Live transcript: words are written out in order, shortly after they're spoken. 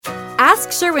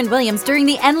Ask Sherwin-Williams during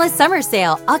the Endless Summer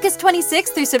Sale, August 26th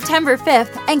through September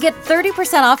 5th, and get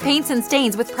 30% off paints and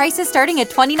stains with prices starting at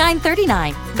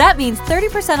 $29.39. That means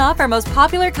 30% off our most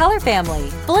popular color family,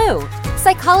 blue.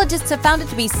 Psychologists have found it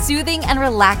to be soothing and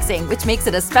relaxing, which makes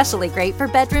it especially great for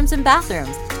bedrooms and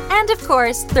bathrooms. And of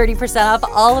course, 30% off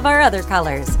all of our other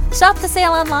colors. Shop the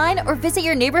sale online or visit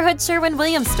your neighborhood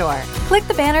Sherwin-Williams store. Click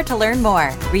the banner to learn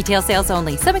more. Retail sales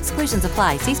only. Some exclusions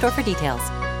apply. See store for details.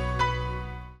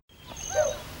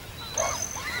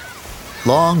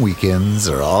 Long weekends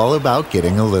are all about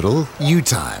getting a little you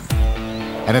time.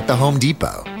 And at the Home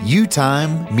Depot, you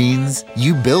time means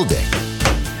you building,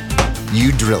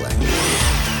 you drilling,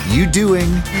 you doing,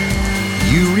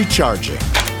 you recharging,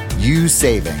 you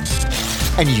saving,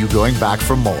 and you going back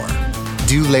for more.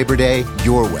 Do Labor Day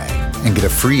your way and get a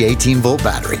free 18-volt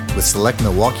battery with select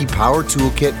Milwaukee Power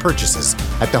Toolkit purchases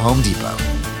at the Home Depot.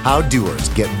 How doers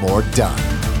get more done.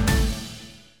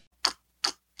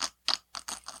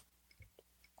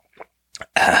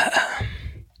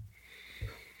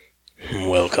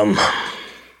 Welcome.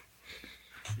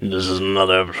 This is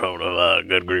another episode of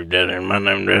Good Grief Jesse. My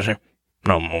name's Jesse.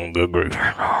 No more Good Grief.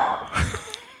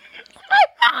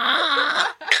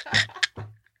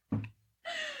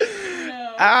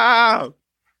 Ah!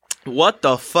 What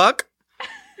the fuck?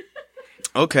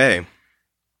 Okay.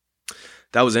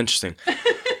 That was interesting.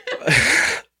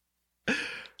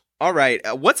 All right.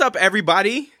 What's up,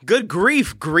 everybody? Good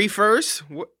grief, griefers.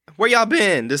 Where y'all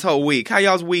been this whole week? How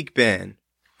y'all's week been?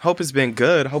 Hope it's been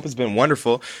good. Hope it's been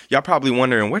wonderful. Y'all probably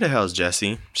wondering, where the hell is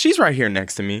Jessie? She's right here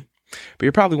next to me. But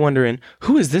you're probably wondering,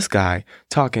 who is this guy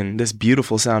talking, this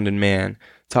beautiful sounding man,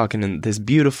 talking to this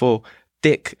beautiful,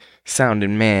 thick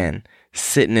sounding man,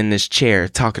 sitting in this chair,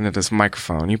 talking to this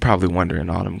microphone? You're probably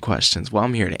wondering all them questions. Well,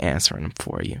 I'm here to answer them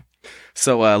for you.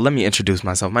 So let me introduce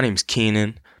myself. My name's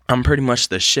Keenan. I'm pretty much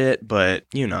the shit, but,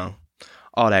 you know,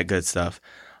 all that good stuff.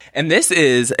 And this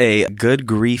is a Good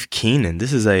Grief Keenan.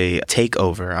 This is a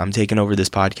takeover. I'm taking over this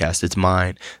podcast. It's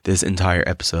mine, this entire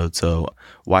episode. So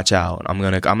watch out. I'm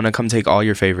gonna come take all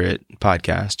your favorite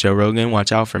podcasts. Joe Rogan,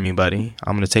 watch out for me, buddy.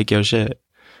 I'm gonna take your shit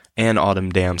and all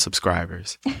them damn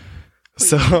subscribers.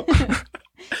 So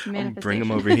bring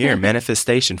them over here.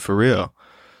 Manifestation for real.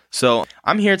 So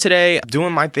I'm here today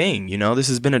doing my thing. You know, this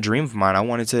has been a dream of mine. I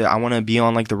want to be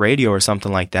on like the radio or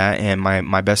something like that. And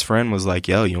my best friend was like,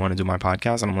 yo, you want to do my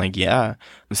podcast? And I'm like, yeah.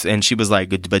 And she was like,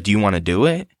 but do you want to do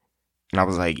it? And I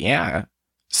was like, yeah.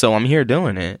 So I'm here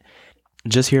doing it.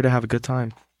 Just here to have a good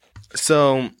time.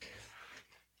 So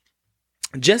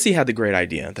Jessie had the great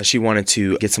idea that she wanted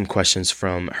to get some questions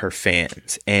from her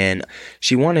fans, and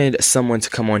she wanted someone to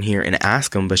come on here and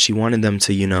ask them, but she wanted them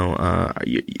to, you know,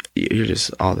 you're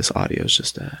just, all this audio is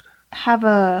just that. Have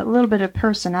a little bit of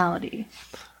personality.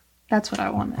 That's what I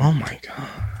wanted. Oh my God.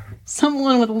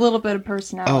 Someone with a little bit of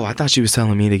personality. Oh, I thought she was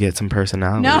telling me to get some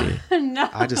personality. No.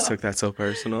 I just took that so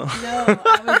personal. No,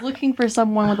 I was looking for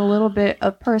someone with a little bit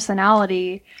of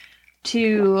personality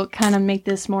to kind of make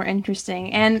this more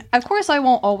interesting. And of course I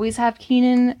won't always have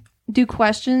Keenan do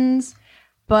questions,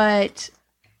 but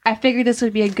I figured this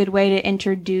would be a good way to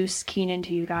introduce Keenan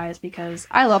to you guys because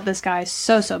I love this guy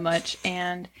so much,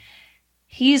 and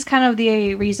he's kind of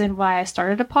the reason why I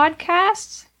started a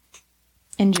podcast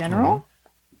in general.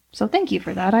 So thank you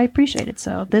for that. I appreciate it.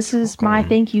 So this is my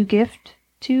thank you gift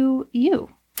to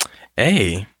you.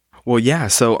 Hey. Well, yeah,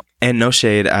 so, and no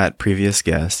shade at previous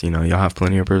guests, you know, y'all have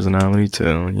plenty of personality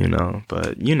too, you know,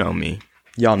 but you know me.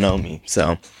 Y'all know me.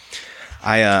 So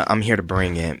I'm here to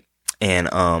bring it, and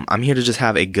I'm here to just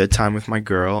have a good time with my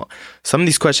girl. Some of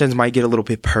these questions might get a little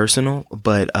bit personal,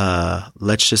 but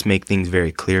let's just make things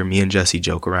very clear. Me and Jessie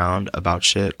joke around about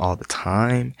shit all the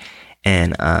time.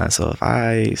 And so if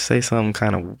I say something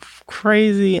kind of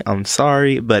crazy, I'm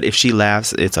sorry, but if she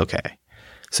laughs, it's okay.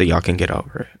 So y'all can get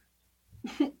over it.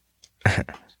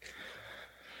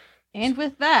 And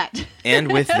with that.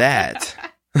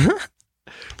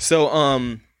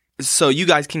 So you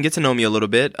guys can get to know me a little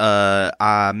bit.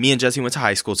 Me and Jessie went to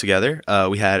high school together.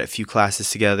 We had a few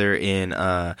classes together in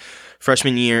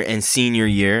freshman year and senior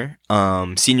year.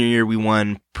 Senior year, we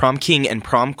won prom king and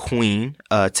prom queen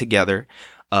together.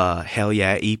 Hell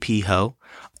yeah, EP ho.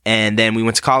 And then we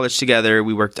went to college together.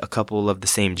 We worked a couple of the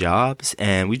same jobs,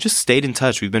 and we just stayed in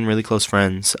touch. We've been really close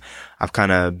friends. I've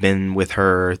kind of been with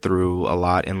her through a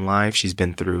lot in life. She's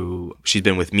been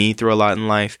with me through a lot in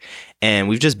life, and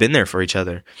we've just been there for each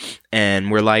other.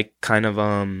 And we're like kind of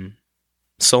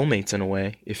soulmates in a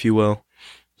way, if you will.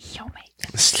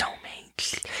 Soulmates.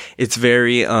 It's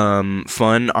very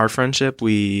fun, our friendship.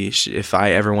 If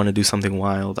I ever want to do something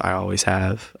wild, I always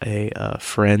have a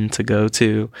friend to go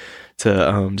to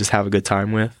just have a good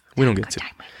time with. We don't get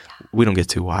we don't get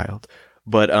too wild.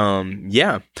 But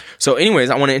yeah. So anyways,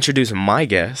 I want to introduce my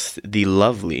guest, the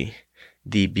lovely,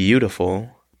 the beautiful,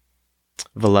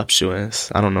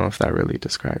 voluptuous. I don't know if that really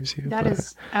describes you. That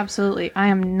is absolutely. I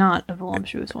am not a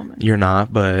voluptuous woman. You're not,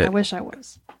 I but wish I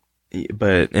was.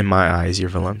 in my eyes, you're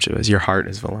voluptuous. Your heart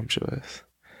is voluptuous.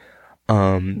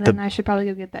 Then I should probably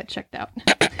go get that checked out.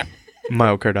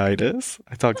 Myocarditis.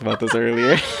 I talked about this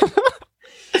earlier.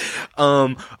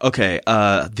 Okay.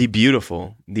 The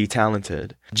beautiful, the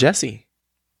talented Jessie.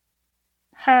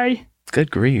 Hi.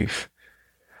 Good grief.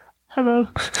 Hello.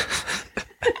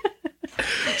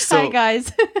 Hi,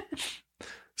 guys.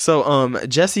 So,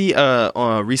 Jessie,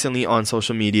 recently on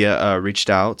social media, reached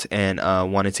out and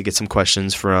wanted to get some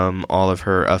questions from all of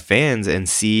her fans and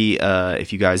see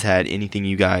if you guys had anything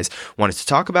you guys wanted to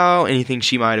talk about, anything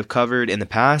she might have covered in the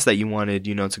past that you wanted,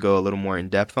 to go a little more in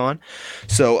depth on.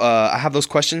 So, I have those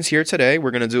questions here today.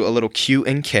 We're gonna do a little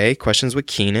Q&K, questions with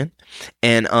Keenan,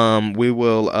 and we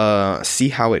will see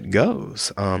how it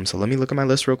goes. So let me look at my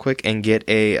list real quick and get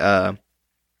a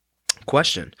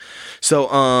question. So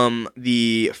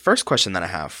the first question that I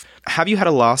have you had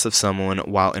a loss of someone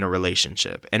while in a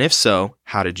relationship, and if so,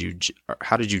 how did you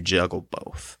juggle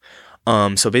both?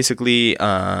 So basically,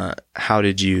 how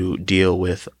did you deal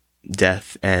with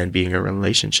death and being in a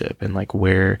relationship, and like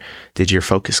where did your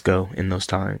focus go in those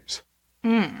times?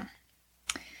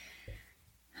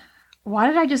 Why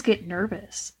did I just get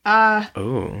nervous?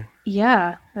 Oh,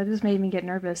 Yeah, that just made me get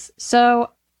nervous. So,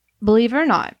 believe it or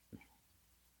not,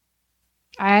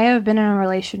 I have been in a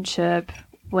relationship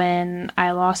when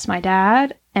I lost my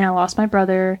dad and I lost my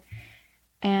brother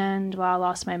and I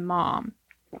lost my mom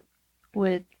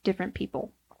with different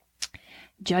people.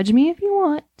 Judge me if you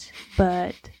want,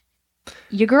 but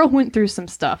your girl went through some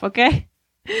stuff, okay?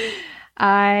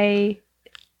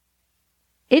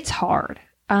 It's hard.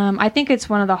 I think it's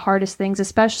one of the hardest things,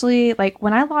 especially like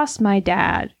when I lost my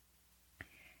dad.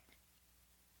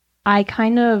 I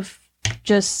kind of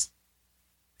just,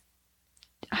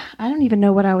 I don't even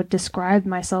know what I would describe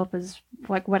myself as,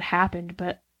 like what happened,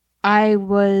 but I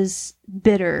was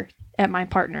bitter at my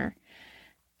partner.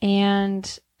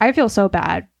 And I feel so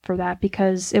bad for that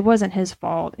because it wasn't his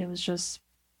fault. It was just,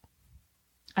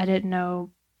 I didn't know.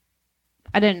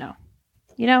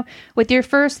 You know, with your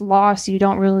first loss, you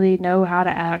don't really know how to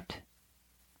act.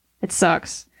 It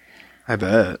sucks. I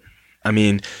bet. I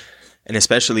mean, and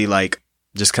especially like,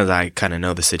 just because I kind of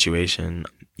know the situation,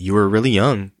 you were really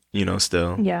young,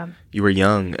 still. Yeah. You were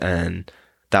young, and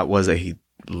that was a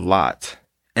lot.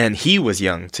 And he was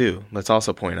young, too. Let's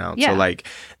also point out. Yeah. So, like,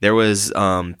 there was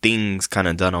things kind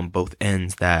of done on both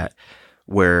ends that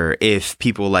where if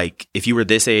people, like, if you were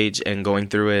this age and going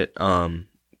through it,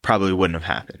 probably wouldn't have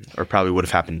happened, or probably would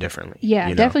have happened differently. Yeah,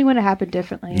 definitely would have happened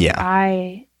differently. Yeah.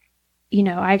 I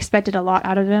expected a lot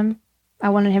out of him. I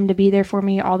wanted him to be there for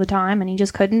me all the time, and he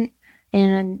just couldn't.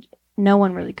 And no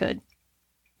one really could.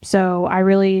 So I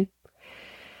really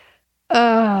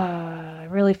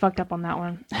fucked up on that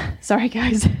one. Sorry,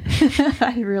 guys.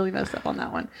 I really messed up on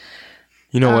that one.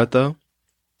 You know what, though?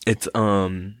 It's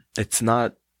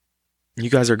not, you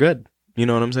guys are good. You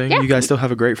know what I'm saying? Yeah. You guys still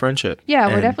have a great friendship. Yeah,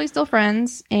 we're And- definitely still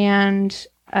friends. And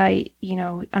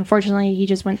unfortunately, he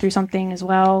just went through something as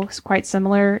well. It's quite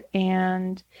similar.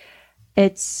 And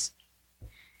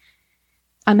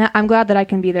I'm glad that I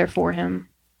can be there for him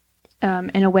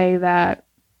in a way that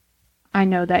I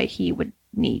know that he would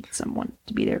need someone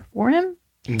to be there for him.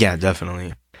 Yeah,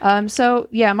 definitely. So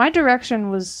yeah, my direction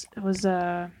was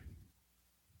I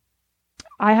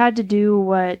had to do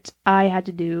what I had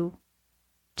to do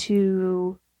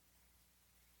to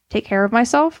take care of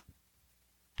myself,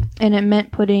 and it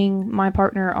meant putting my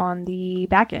partner on the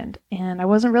back end, and I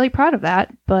wasn't really proud of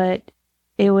that, but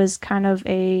it was kind of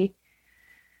a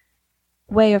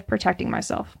way of protecting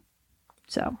myself.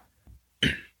 So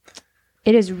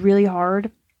it is really hard,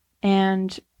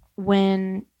 and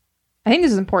when I think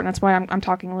this is important, that's why I'm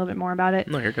talking a little bit more about it.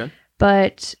 No, you're good.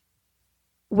 But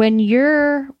when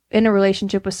you're in a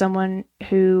relationship with someone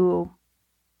who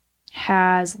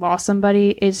has lost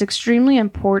somebody, it's extremely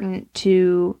important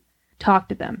to talk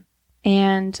to them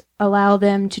and allow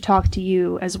them to talk to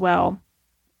you as well,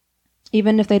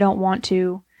 even if they don't want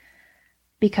to,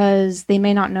 because they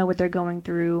may not know what they're going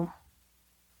through.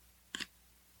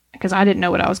 Because I didn't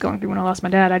know what I was going through when I lost my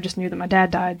dad. I just knew that my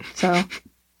dad died. So,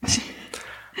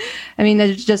 I mean,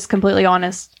 it's just completely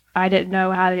honest. I didn't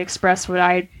know how to express what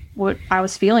I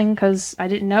was feeling because I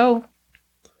didn't know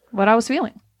what I was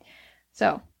feeling.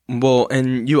 So. Well,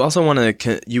 and you also want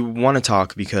to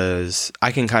talk, because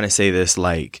I can kind of say this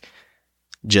like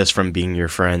just from being your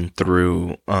friend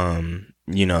through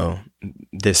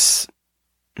this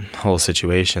whole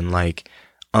situation, like,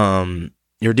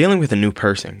 you're dealing with a new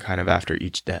person kind of after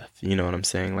each death. You know what I'm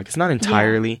saying? Like, it's not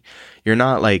entirely, you're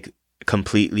not like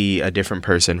completely a different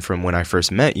person from when I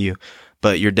first met you,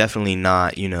 but you're definitely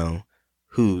not, you know,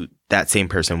 who that same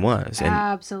person was. And,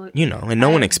 Absolutely. you know, and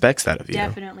no one expects that of you.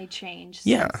 Definitely changed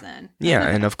Yeah. since then. Yeah.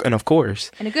 And of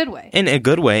course. In a good way. In a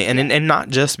good way. And not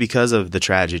just because of the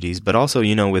tragedies, but also,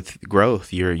 you know, with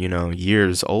growth, you're, you know,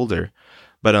 years older.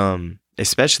 But,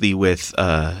 especially with,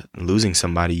 losing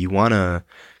somebody, you want to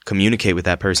communicate with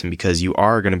that person because you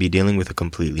are going to be dealing with a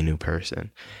completely new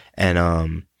person.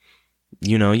 And,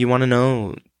 you know, you want to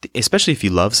know, especially if you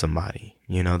love somebody,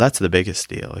 you know, that's the biggest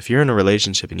deal. If you're in a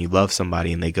relationship and you love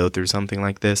somebody and they go through something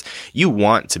like this, you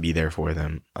want to be there for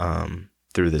them,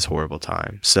 through this horrible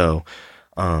time. So,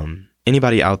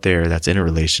 anybody out there that's in a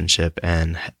relationship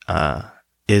and,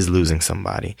 is losing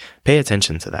somebody, pay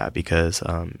attention to that because,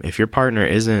 if your partner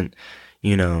isn't,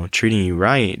 you know, treating you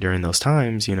right during those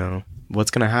times, you know,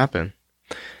 what's going to happen?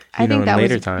 I think that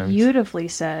was times. beautifully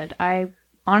said. I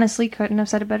honestly couldn't have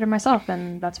said it better myself,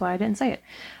 and that's why I didn't say it.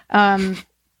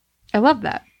 I love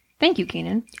that. Thank you,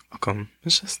 Keenan. Welcome.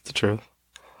 It's just the truth.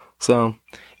 So,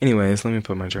 anyways, let me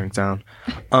put my drink down.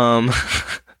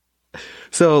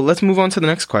 So let's move on to the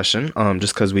next question.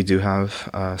 Just because we do have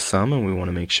some, and we want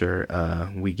to make sure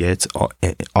we get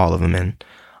all of them in.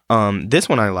 This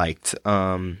one I liked.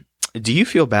 Do you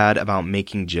feel bad about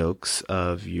making jokes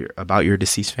about your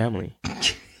deceased family?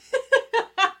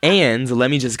 And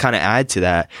let me just kind of add to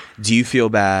that. Do you feel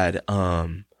bad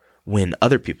when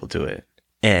other people do it?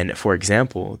 And for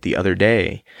example, the other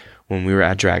day when we were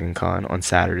at Dragon Con on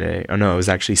Saturday, it was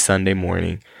actually Sunday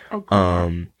morning.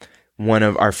 Okay. One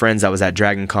of our friends that was at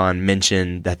Dragon Con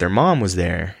mentioned that their mom was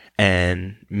there,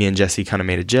 and me and Jesse kind of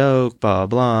made a joke, blah,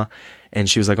 blah. And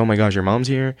she was like, "Oh my gosh, your mom's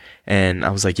here?" And I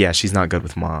was like, "Yeah, she's not good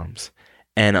with moms."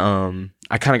 And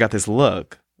I kind of got this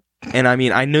look. And I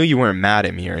mean, I knew you weren't mad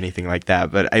at me or anything like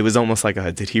that, but it was almost like,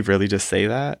 did he really just say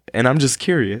that? And I'm just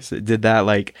curious. Did that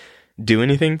like do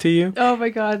anything to you? Oh my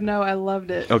God, no, I loved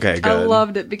it. Okay, good. I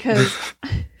loved it because...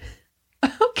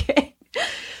 Okay.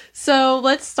 So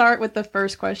let's start with the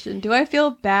first question. Do I feel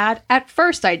bad? At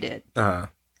first I did.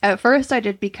 At first I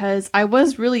did because I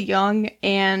was really young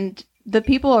and the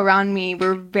people around me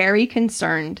were very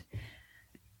concerned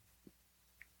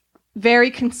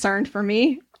for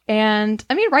me. And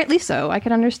I mean, rightly so. I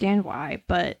can understand why.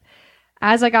 But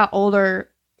as I got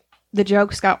older, the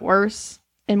jokes got worse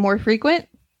and more frequent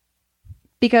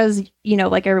because, you know,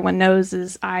 like everyone knows,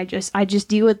 is I just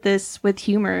deal with this with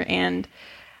humor. And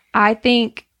I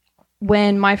think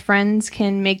when my friends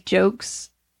can make jokes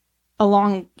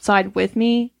alongside with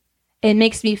me, it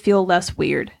makes me feel less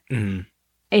weird. Mm-hmm.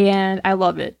 And I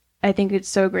love it. I think it's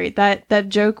so great. That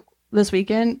joke this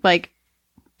weekend, like,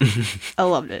 I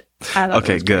loved it. I thought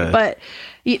okay, it was good. Great,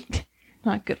 but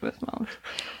not good with moms.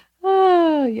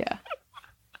 Oh, yeah.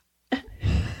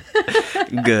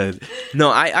 Good.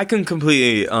 No, I can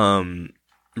completely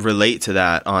relate to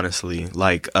that, honestly.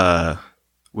 Like,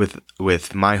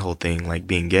 with my whole thing, like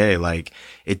being gay, like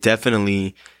it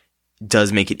definitely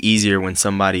does make it easier when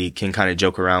somebody can kind of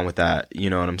joke around with that, you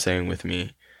know what I'm saying, with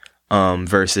me,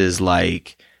 versus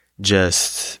like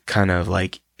just kind of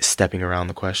like stepping around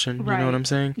the question, right. You know what I'm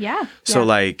saying? Yeah. So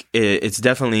like it's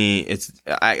definitely,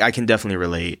 I can definitely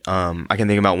relate. I can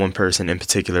think about one person in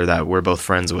particular that we're both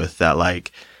friends with that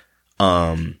like,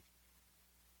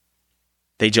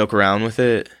 they joke around with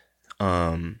it.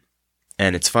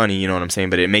 And it's funny, you know what I'm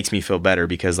saying? But it makes me feel better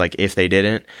because, like, if they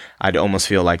didn't, I'd almost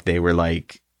feel like they were,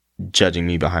 like, judging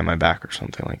me behind my back or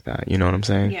something like that. You know what I'm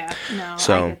saying? Yeah, no,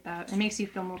 I get that. It makes you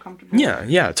feel more comfortable.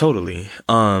 Yeah, totally.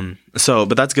 But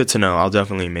that's good to know. I'll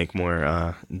definitely make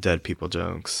more dead people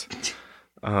jokes.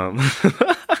 Love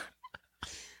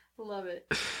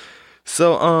it.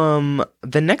 So,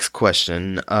 the next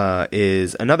question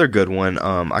is another good one.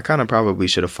 I kind of probably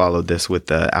should have followed this with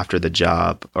the after the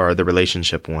job or the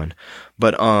relationship one.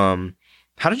 But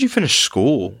how did you finish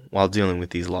school while dealing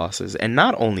with these losses? And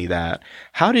not only that,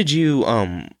 how did you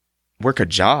work a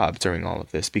job during all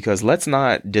of this? Because let's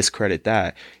not discredit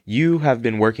that. You have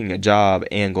been working a job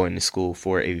and going to school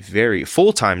for a very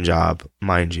full-time job,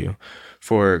 mind you,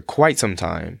 for quite some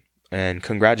time. And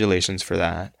congratulations for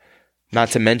that. Not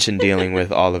to mention dealing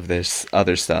with all of this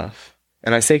other stuff.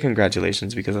 And I say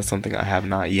congratulations because that's something I have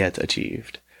not yet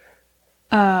achieved.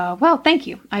 Well, thank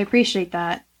you. I appreciate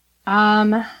that.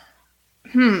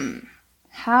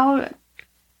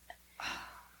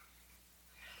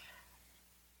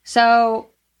 So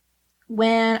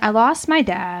When I lost my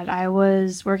dad, I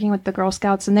was working with the Girl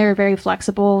Scouts, and they were very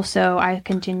flexible, so I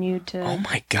continued to... Oh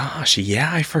my gosh, yeah,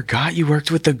 I forgot you worked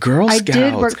with the Girl Scouts. I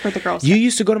did work for the Girl Scouts. You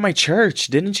used to go to my church,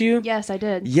 didn't you? Yes, I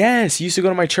did. Yes, you used to go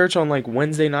to my church on like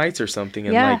Wednesday nights or something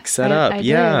and like set up. I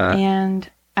yeah. did.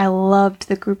 And I loved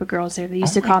the group of girls there. They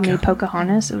used to call me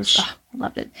Pocahontas. It was, I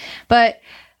loved it. But,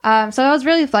 so I was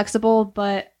really flexible,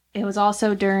 but it was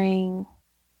also during...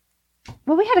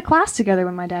 Well, we had a class together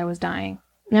when my dad was dying.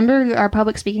 Remember our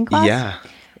public speaking class? Yeah.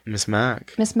 Miss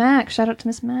Mac. Miss Mac. Shout out to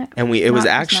Miss Mac. And it was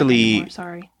actually,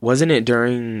 sorry. Wasn't it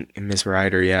during Miss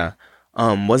Ryder? Yeah.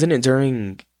 Wasn't it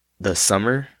during the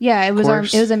summer? Yeah, it was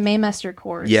course? it was a Maymester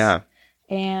course. Yeah.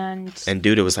 And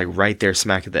dude, it was like right there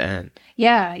smack at the end.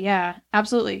 Yeah,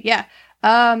 absolutely. Yeah.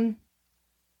 I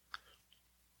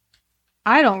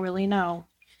don't really know.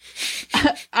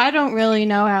 I don't really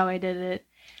know how I did it.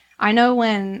 I know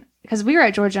because we were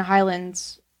at Georgia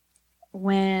Highlands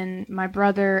when my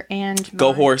brother and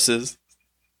Go Horses.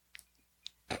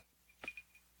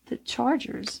 The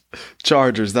Chargers.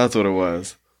 Chargers, that's what it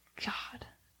was. God.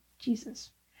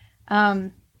 Jesus.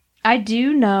 I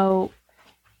do know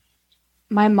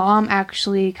my mom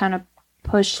actually kind of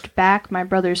pushed back my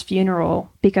brother's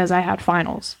funeral because I had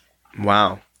finals.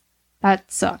 Wow.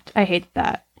 That sucked. I hated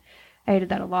that. I hated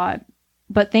that a lot.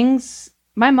 But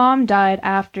my mom died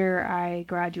after I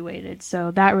graduated,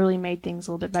 so that really made things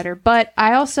a little bit better. But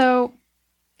I also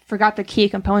forgot the key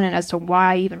component as to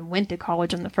why I even went to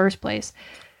college in the first place.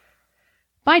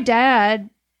 My dad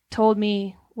told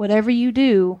me, whatever you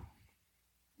do,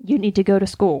 you need to go to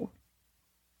school.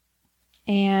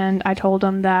 And I told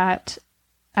him that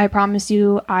I promise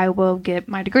you I will get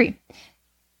my degree.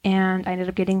 And I ended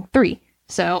up getting 3.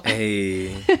 So,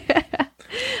 hey.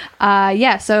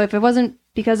 Yeah, so if it wasn't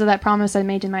because of that promise I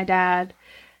made to my dad,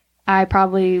 I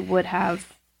probably wouldn't have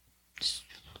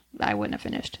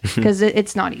finished because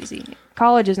it's not easy.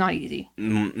 College is not easy.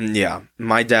 Yeah.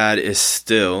 My dad is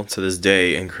still to this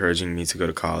day encouraging me to go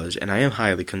to college, and I am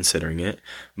highly considering it,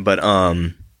 but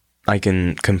I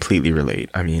can completely relate.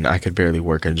 I mean, I could barely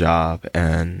work a job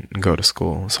and go to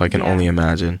school, so I can only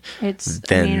imagine.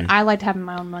 I liked having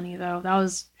my own money though. That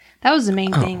was the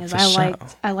main thing is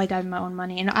I liked having my own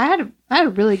money, and I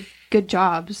had really good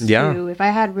jobs too. If I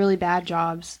had really bad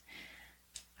jobs,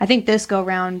 I think this go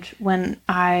round when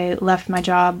I left my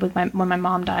job when my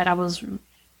mom died, I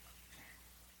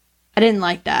didn't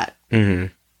like that.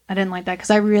 Mm-hmm. I didn't like that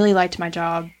because I really liked my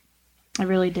job, I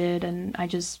really did, and I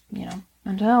just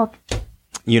mental health.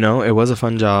 It was a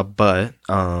fun job, but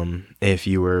if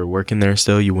you were working there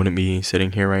still, you wouldn't be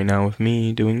sitting here right now with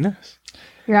me doing this.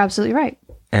 You're absolutely right.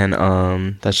 And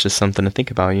that's just something to think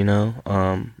about,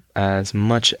 as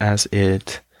much as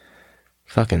it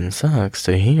fucking sucks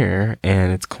to hear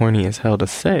and it's corny as hell to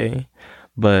say,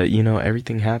 but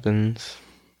everything happens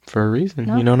for a reason.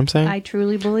 You know what I'm saying? I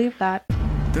truly believe that.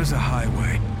 There's a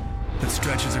highway that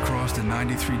stretches across the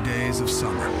 93 days of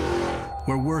summer,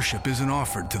 where worship isn't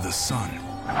offered to the sun,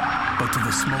 but to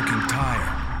the smoking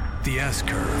tire, the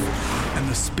S-curve, and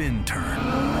the spin turn.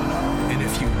 And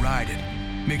if you ride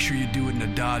it, make sure you do it in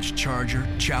a Dodge Charger,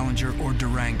 Challenger, or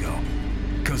Durango.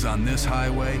 Because on this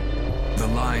highway, the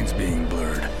lines being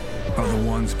blurred are the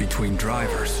ones between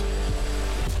drivers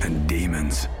and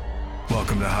demons.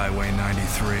 Welcome to Highway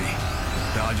 93.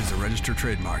 Dodge is a registered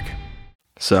trademark.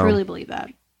 So, I really believe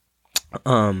that.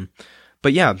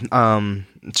 But yeah,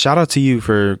 shout out to you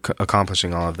for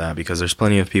accomplishing all of that, because there's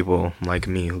plenty of people like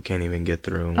me who can't even get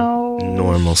through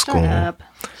normal school.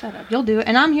 Shut up. You'll do it.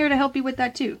 And I'm here to help you with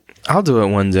that too. I'll do it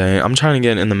one day. I'm trying to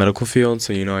get in the medical field,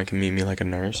 so I can meet me like a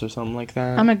nurse or something like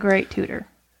that. I'm a great tutor.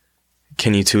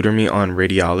 Can you tutor me on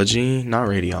radiology? Not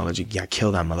radiology. Yeah,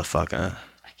 kill that motherfucker.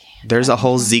 There's a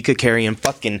whole Zika carrying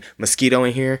fucking mosquito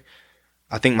in here.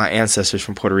 I think my ancestors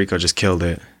from Puerto Rico just killed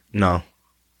it. No.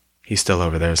 He's still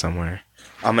over there somewhere.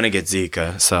 I'm going to get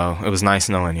Zika, so it was nice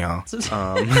knowing y'all.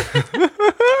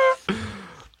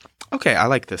 Okay, I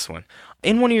like this one.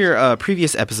 In one of your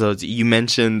previous episodes, you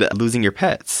mentioned losing your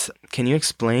pets. Can you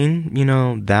explain,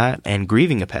 that and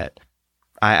grieving a pet?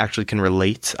 I actually can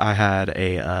relate. I had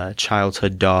a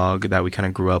childhood dog that we kind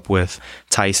of grew up with,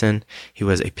 Tyson. He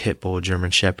was a pit bull German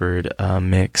Shepherd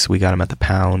mix. We got him at the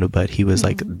pound, but he was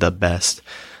like the best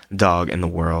dog in the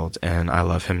world, and I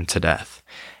love him to death.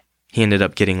 He ended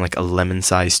up getting like a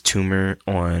lemon-sized tumor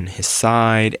on his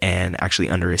side and actually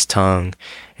under his tongue,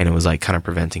 and it was like kind of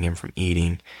preventing him from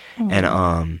eating.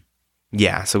 And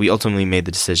yeah, so we ultimately made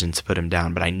the decision to put him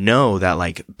down. But I know that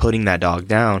like putting that dog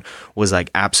down was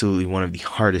like absolutely one of the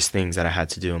hardest things that I had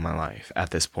to do in my life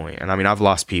at this point. And I mean, I've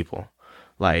lost people.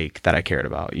 like that I cared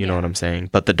about. You know what I'm saying?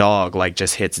 But the dog like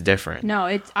just hits different. No,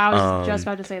 I was just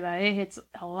about to say that it hits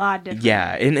a lot different.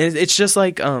 Yeah, and it's just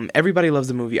like everybody loves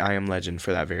the movie I Am Legend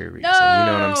for that very reason. You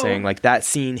know what I'm saying? Like that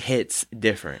scene hits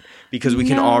different because we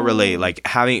can all relate. Like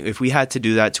if we had to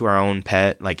do that to our own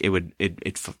pet, like it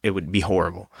would be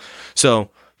horrible.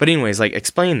 So, but anyways, like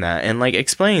explain that and like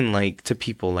explain like to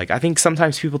people. Like I think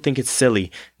sometimes people think it's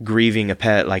silly grieving a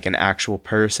pet like an actual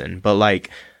person, but like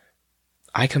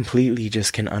I completely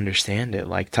just can understand it.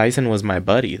 Like Tyson was my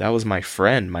buddy. That was my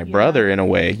friend, my brother in a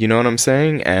way. You know what I'm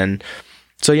saying? And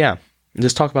so, yeah,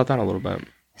 just talk about that a little bit.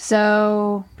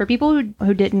 So for people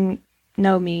who didn't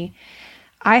know me,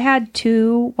 I had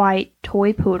 2 white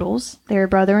toy poodles. They were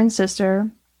brother and sister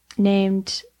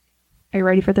named, are you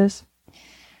ready for this?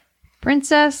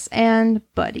 Princess and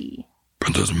Buddy.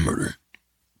 Princess and Murder.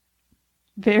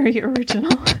 Very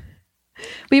original.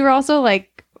 We were also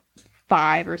like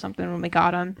 5 or something when we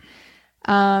got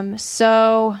them.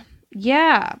 So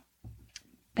yeah,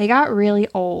 they got really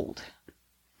old.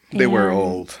 They were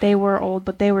old. They were old,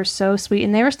 but they were so sweet,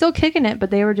 and they were still kicking it,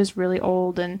 but they were just really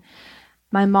old. And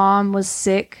my mom was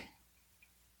sick.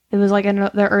 It was like in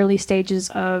the early stages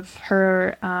of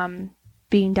her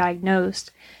being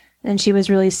diagnosed, and she was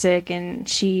really sick, and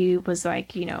she was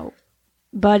like, you know,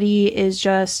 Buddy is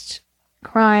just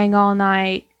crying all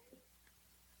night.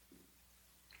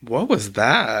 What was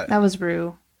that? That was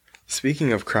Rue.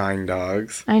 Speaking of crying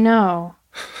dogs. I know.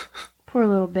 Poor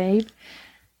little babe.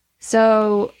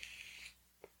 So,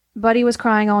 Buddy was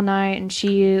crying all night, and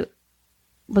she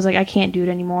was like, I can't do it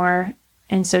anymore.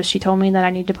 And so she told me that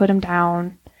I need to put him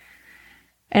down.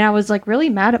 And I was like really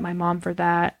mad at my mom for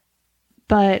that.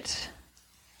 But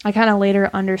I kind of later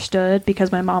understood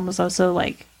because my mom was also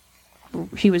like,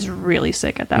 she was really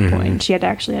sick at that point. And she had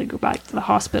to go back to the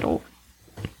hospital.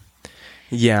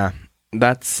 Yeah,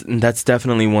 that's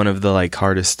definitely one of the like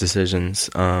hardest decisions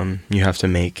you have to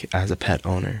make as a pet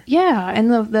owner. Yeah, and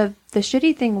the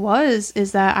shitty thing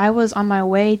is that I was on my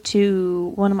way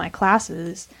to one of my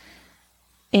classes,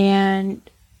 and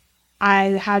I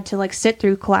had to like sit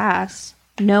through class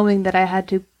knowing that I had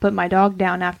to put my dog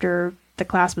down after the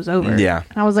class was over. Yeah,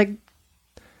 and I was like,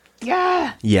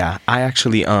 yeah. I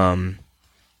actually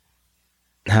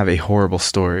have a horrible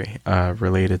story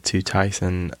related to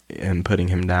Tyson and putting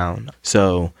him down.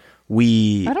 So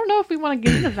I don't know if we want to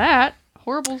get into that.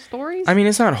 Horrible stories? I mean,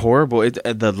 it's not horrible.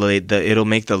 It'll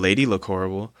make the lady look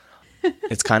horrible.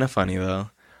 It's kind of funny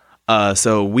though.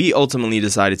 So we ultimately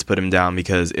decided to put him down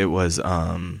because it was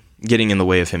getting in the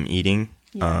way of him eating.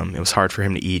 Yeah. It was hard for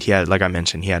him to eat. He had, like I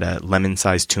mentioned, he had a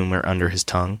lemon-sized tumor under his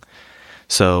tongue.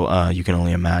 So you can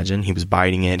only imagine. He was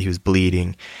biting it. He was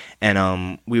bleeding.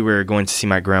 And we were going to see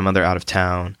my grandmother out of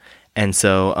town. And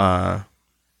so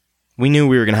we knew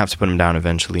we were going to have to put him down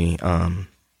eventually.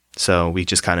 So we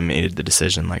just kind of made the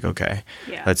decision like, okay,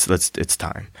 it's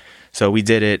time. So we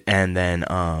did it. And then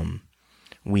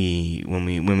when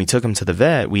we took him to the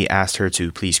vet, we asked her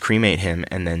to please cremate him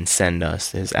and then send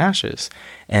us his ashes.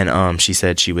 And she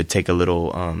said she would take a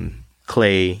little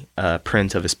clay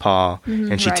print of his paw,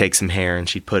 and she'd take some hair and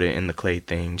she'd put it in the clay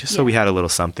thing just so we had a little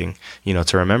something,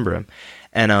 to remember him.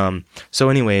 And so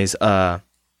anyways,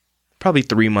 probably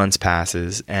 3 months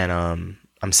passes, and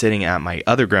I'm sitting at my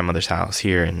other grandmother's house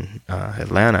here in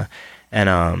Atlanta, and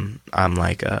I'm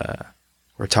like,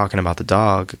 we're talking about the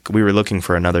dog. We were looking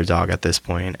for another dog at this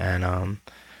point, and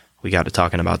we got to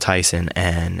talking about Tyson,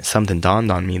 and something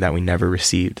dawned on me that we never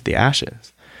received the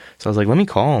ashes. So I was like, let me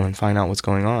call and find out what's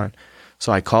going on.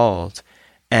 So I called,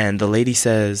 and the lady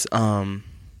says, oh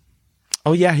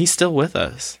yeah, he's still with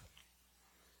us.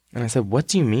 And I said, what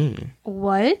do you mean?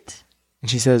 What?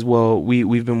 And she says, well,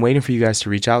 we've been waiting for you guys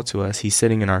to reach out to us. He's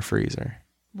sitting in our freezer.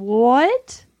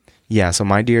 What? Yeah, so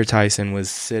my dear Tyson was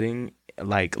sitting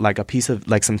like a piece of,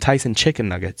 like some Tyson chicken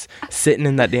nuggets, sitting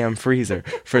in that damn freezer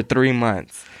for 3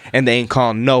 months. And they ain't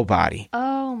calling nobody.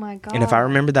 Oh my God. And if I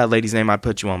remember that lady's name, I'd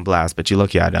put you on blast. But you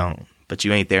lucky I don't. But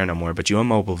you ain't there no more. But you a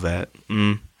mobile vet.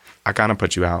 I kind of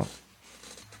put you out.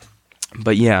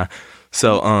 But yeah.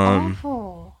 So,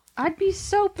 awful. I'd be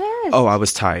so pissed. Oh, I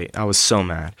was tight. I was so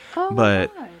mad. Oh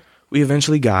but my God. We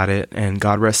eventually got it. And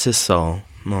God rest his soul.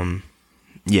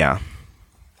 Yeah.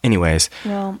 Anyways.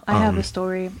 Well, I have a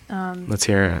story. Let's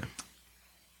hear it.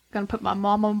 Gonna put my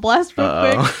mom on blast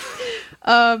real quick.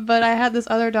 But I had this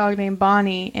other dog named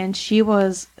Bonnie, and she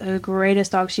was the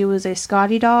greatest dog. She was a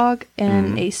Scotty dog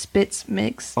and a Spitz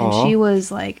mix. And she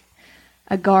was like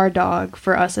a guard dog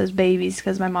for us as babies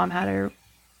because my mom had her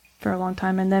for a long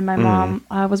time. And then my mom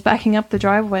was backing up the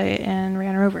driveway and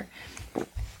ran her over.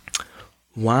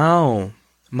 Wow.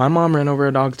 My mom ran over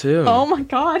a dog too. Oh my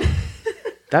God.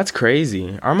 That's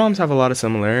crazy. Our moms have a lot of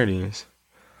similarities.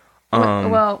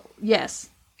 Well, yes.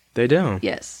 They do.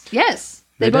 Yes. Yes.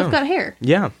 They both do. got hair.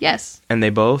 Yeah. Yes. And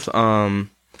they both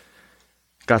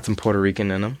got some Puerto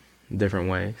Rican in them, different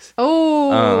ways.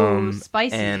 Oh,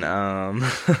 spicy. And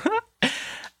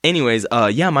anyways,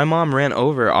 yeah, my mom ran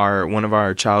over one of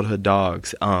our childhood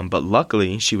dogs. But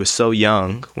luckily, she was so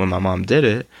young when my mom did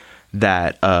it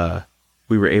that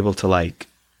we were able to like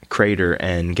crate her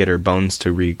and get her bones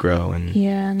to regrow,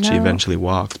 and she eventually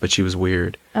walked. But she was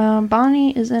weird.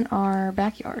 Bonnie is in our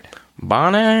backyard.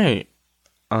 Bonnie,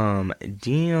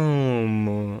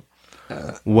 damn.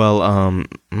 Well,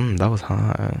 that was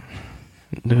hot.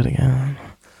 Do it again.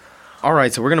 All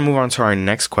right, so we're gonna move on to our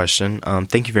next question.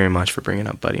 Thank you very much for bringing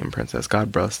up Buddy and Princess.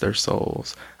 God bless their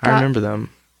souls. I remember them.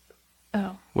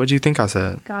 Oh. What do you think I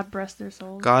said? God bless their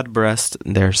souls. God bless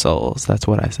their souls. That's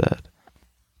what I said.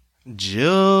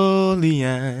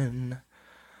 Julian.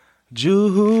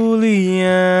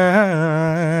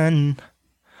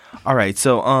 All right,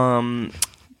 so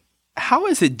how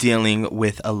is it dealing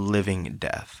with a living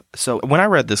death? So when I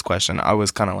read this question, I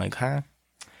was kind of like, huh?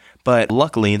 But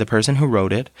luckily, the person who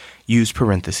wrote it used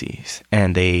parentheses,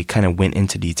 and they kind of went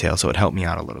into detail, so it helped me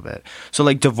out a little bit. So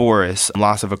like divorce,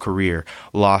 loss of a career,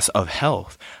 loss of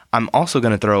health. I'm also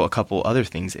going to throw a couple other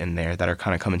things in there that are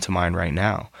kind of coming to mind right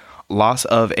now. Loss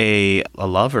of a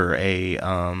lover, a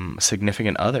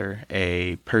significant other,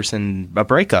 a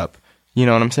breakup. You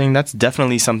know what I'm saying? That's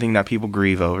definitely something that people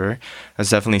grieve over.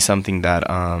 That's definitely something that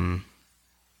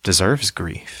deserves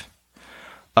grief.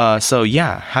 So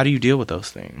yeah, how do you deal with those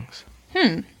things?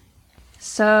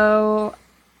 So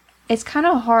it's kind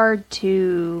of hard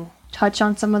to touch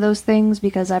on some of those things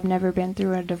because I've never been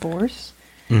through a divorce.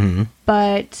 Mm-hmm.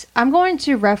 But I'm going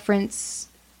to reference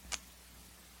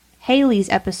Haley's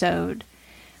episode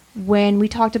when we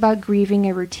talked about grieving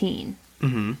a routine.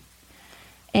 Mm-hmm.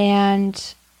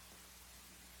 And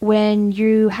when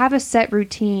you have a set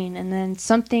routine and then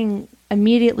something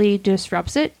immediately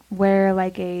disrupts it, where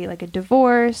like a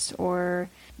divorce, or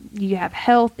you have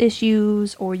health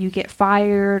issues, or you get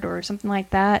fired or something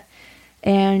like that,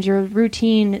 and your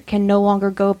routine can no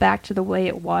longer go back to the way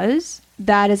it was,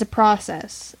 that is a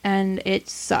process, and it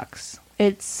sucks.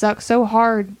 It sucks so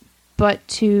hard, but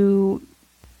to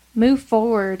move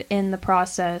forward in the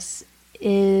process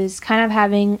is kind of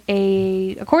having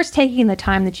of course, taking the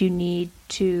time that you need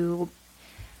to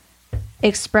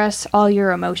express all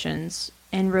your emotions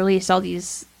and release all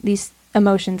these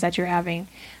emotions that you're having.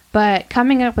 But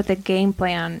coming up with a game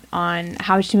plan on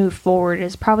how to move forward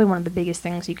is probably one of the biggest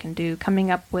things you can do.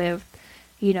 Coming up with,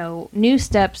 new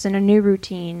steps and a new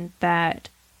routine that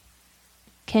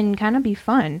can kind of be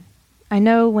fun. I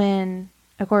know when,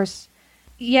 of course,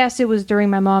 yes, it was during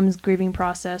my mom's grieving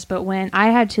process, but when I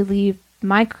had to leave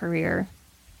my career,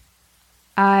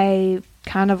 I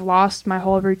kind of lost my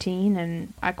whole routine,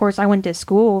 and of course I went to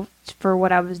school for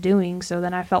what I was doing, so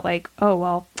then I felt like, oh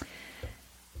well,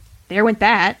 there went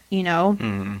that,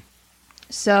 Mm-hmm.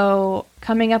 So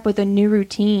coming up with a new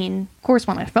routine, of course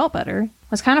when I felt better,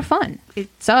 was kind of fun. It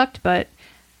sucked, but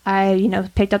I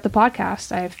picked up the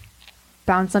podcast. I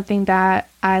found something that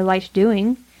I liked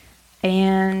doing,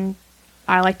 and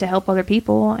I like to help other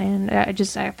people, and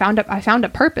I found a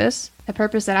purpose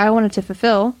that I wanted to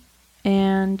fulfill,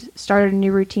 and started a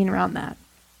new routine around that.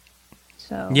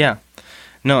 So yeah,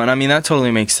 no, and I mean that totally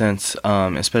makes sense,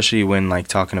 especially when like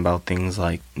talking about things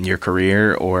like your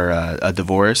career or a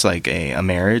divorce, like a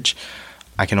marriage.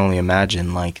 I can only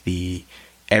imagine like the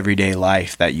everyday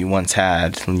life that you once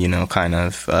had, kind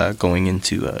of going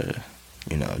into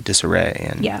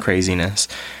disarray and craziness.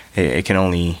 I can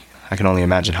only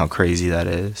imagine how crazy that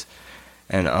is.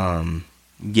 And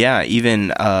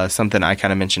even something I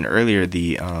kind of mentioned earlier,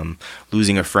 the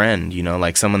losing a friend,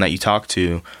 like someone that you talk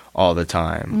to all the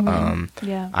time.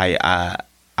 Mm-hmm.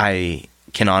 I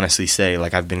can honestly say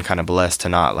like I've been kind of blessed to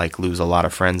not like lose a lot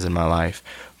of friends in my life,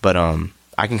 but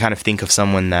I can kind of think of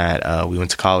someone that we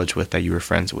went to college with, that you were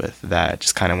friends with, that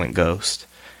just kind of went ghost,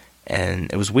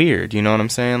 and it was weird. You know what I'm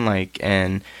saying? Like,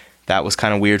 and that was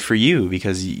kind of weird for you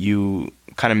because you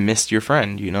kind of missed your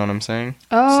friend. You know what I'm saying?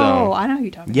 Oh, so, I know who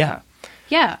you're talking about.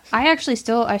 Yeah, I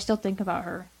still think about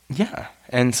her. Yeah.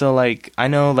 And so like I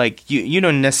know like you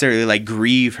don't necessarily like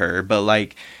grieve her, but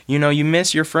like you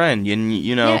miss your friend,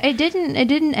 Yeah, it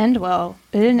didn't end well.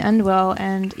 It didn't end well,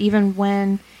 and even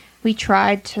when we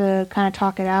tried to kind of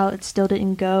talk it out, it still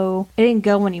didn't go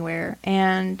anywhere.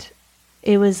 And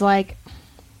it was like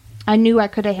I knew I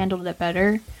could have handled it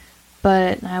better,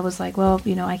 but I was like, well,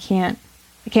 I can't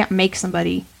make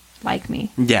somebody like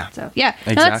me. Yeah. So yeah,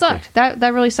 exactly. No, that sucked.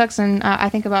 That really sucks, and I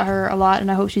think about her a lot,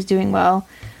 and I hope she's doing well.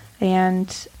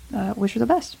 And wish her the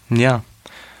best. Yeah.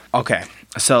 Okay.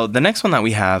 So the next one that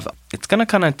we have, it's going to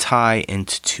kind of tie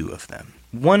into two of them.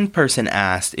 One person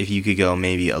asked if you could go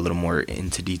maybe a little more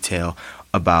into detail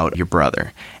about your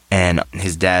brother and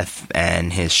his death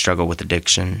and his struggle with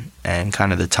addiction and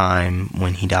kind of the time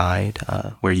when he died,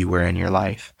 where you were in your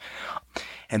life.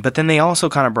 But then they also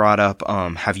kind of brought up,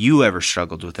 have you ever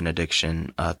struggled with an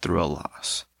addiction through a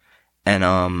loss? And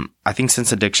I think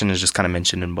since addiction is just kind of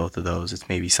mentioned in both of those, it's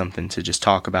maybe something to just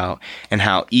talk about, and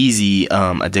how easy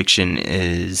addiction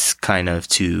is kind of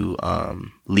to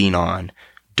lean on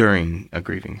during a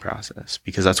grieving process,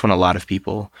 because that's when a lot of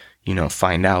people,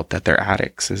 find out that they're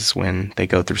addicts, is when they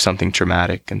go through something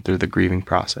traumatic and through the grieving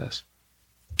process.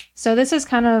 So this is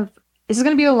going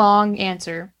to be a long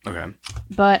answer. Okay.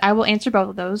 But I will answer both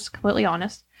of those, completely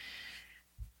honest.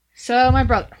 So my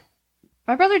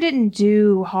brother didn't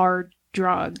do hard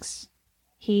drugs.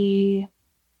 He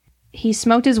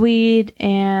smoked his weed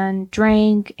and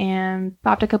drank and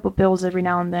popped a couple pills every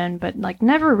now and then, but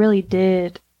never really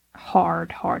did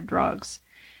hard drugs.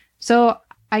 So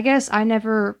I guess I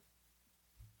never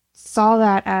saw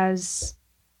that as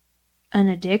an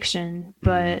addiction,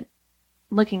 but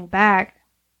looking back,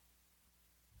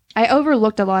 I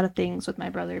overlooked a lot of things with my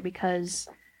brother because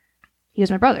he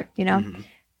was my brother, Mm-hmm.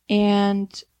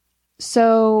 And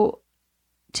so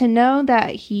to know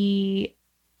that he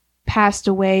passed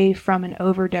away from an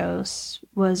overdose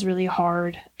was really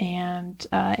hard. And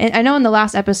I know in the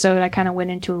last episode, I kind of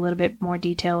went into a little bit more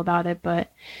detail about it,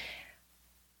 but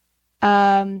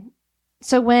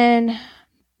so when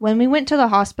we went to the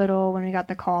hospital, when we got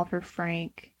the call for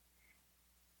Frank,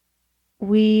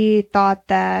 we thought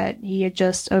that he had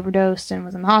just overdosed and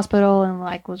was in the hospital and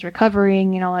was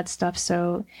recovering and all that stuff.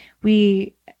 So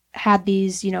we had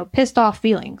these, pissed off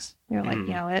feelings. We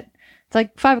were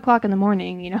it's 5 o'clock in the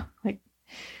morning,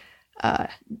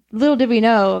 little did we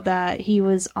know that he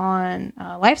was on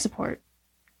life support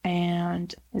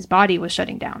and his body was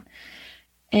shutting down.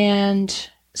 And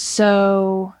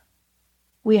so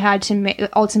we had to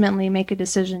ultimately make a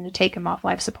decision to take him off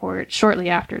life support shortly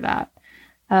after that.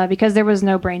 Because there was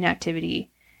no brain activity,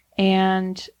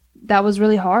 and that was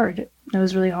really hard. It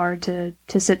was really hard to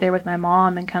sit there with my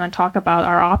mom and kind of talk about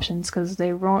our options because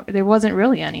there wasn't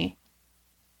really any.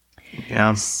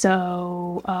 Yeah.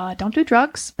 So don't do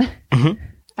drugs. Mm-hmm.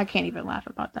 I can't even laugh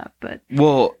about that. But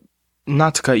well,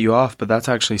 not to cut you off, but that's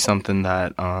actually something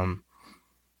that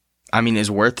is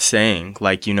worth saying.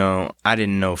 I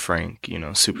didn't know Frank,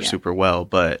 super well,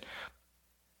 but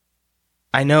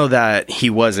I know that he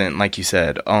wasn't, like you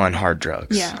said, on hard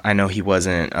drugs. Yeah. I know he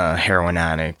wasn't a heroin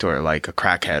addict or a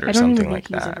crackhead or something like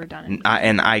that. Ever done it.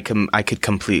 I could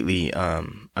completely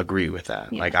agree with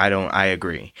that. Yeah. I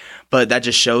agree. But that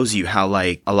just shows you how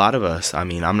a lot of us, I'm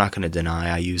not going to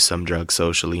deny I use some drugs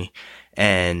socially,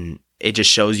 and it just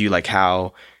shows you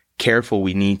how careful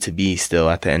we need to be still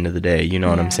at the end of the day. You know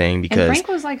what I'm saying? Because and Frank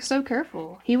was so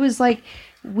careful. He was all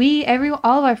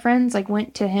of our friends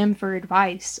went to him for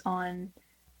advice on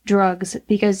drugs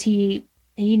because he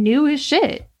knew his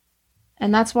shit,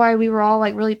 and that's why we were all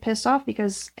really pissed off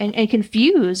because and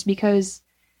confused because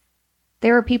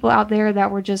there were people out there that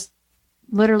were just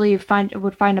literally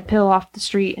would find a pill off the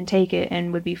street and take it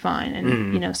and would be fine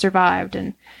and survived,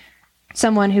 and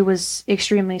someone who was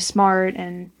extremely smart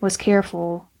and was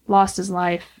careful lost his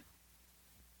life.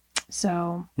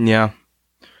 So yeah.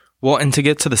 Well, and to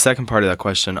get to the second part of that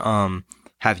question,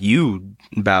 have you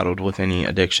battled with any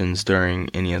addictions during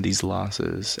any of these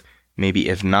losses? Maybe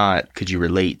if not, could you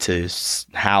relate to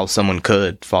how someone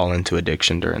could fall into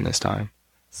addiction during this time?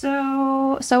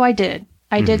 So I did.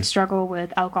 I did struggle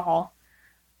with alcohol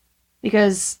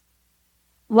because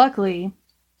luckily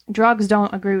drugs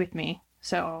don't agree with me.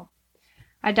 So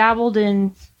I dabbled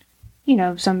in,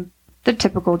 the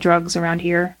typical drugs around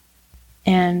here,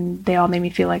 and they all made me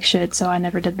feel like shit. So I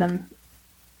never did them.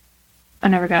 I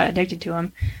never got addicted to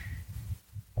them.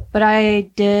 But I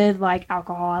did like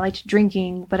alcohol. I liked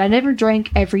drinking, but I never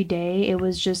drank every day. It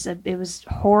was just it was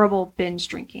horrible binge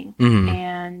drinking. Mm-hmm.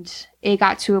 And it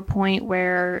got to a point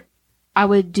where I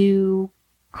would do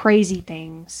crazy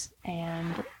things,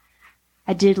 and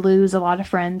I did lose a lot of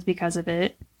friends because of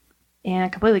it, and I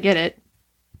completely get it.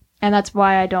 And that's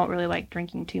why I don't really like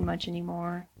drinking too much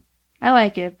anymore. I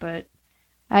like it, but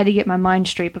I had to get my mind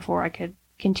straight before I could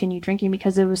continue drinking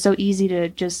because it was so easy to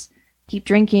just keep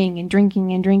drinking and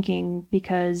drinking and drinking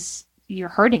because you're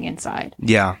hurting inside.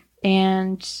 Yeah.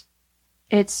 And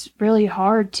it's really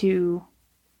hard to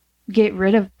get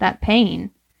rid of that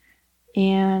pain.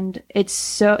 And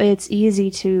it's easy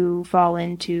to fall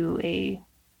into a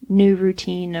new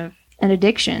routine of an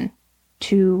addiction.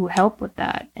 to help with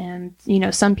that. And,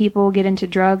 some people get into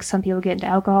drugs, some people get into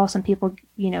alcohol, some people,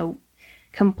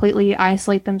 completely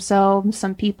isolate themselves,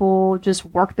 some people just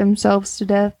work themselves to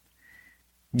death.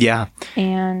 Yeah.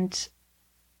 And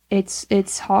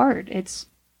it's hard.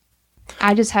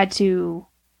 I just had to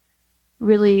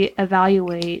really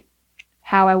evaluate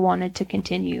how I wanted to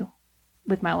continue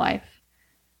with my life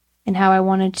and how I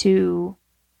wanted to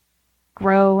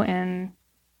grow and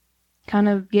kind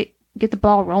of get the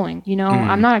ball rolling.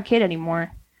 I'm not a kid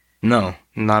anymore. No,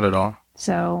 not at all.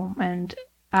 So, and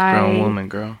Grown woman,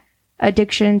 girl.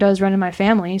 Addiction does run in my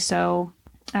family, so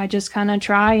I just kind of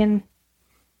try and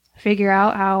figure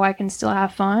out how I can still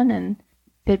have fun and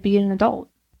be an adult.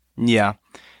 Yeah.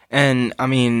 And I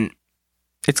mean,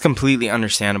 it's completely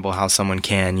understandable how someone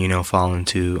can, fall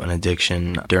into an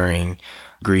addiction during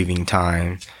grieving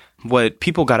time. What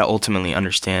people got to ultimately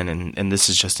understand, and this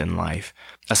is just in life,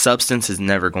 a substance is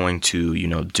never going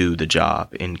to, do the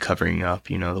job in covering up,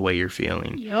 the way you're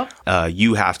feeling. Yep.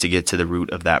 You have to get to the root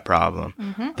of that problem.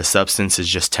 Mm-hmm. The substance is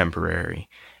just temporary.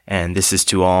 And this is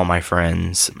to all my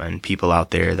friends and people out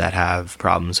there that have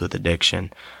problems with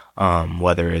addiction,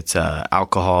 whether it's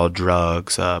alcohol,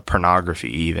 drugs, pornography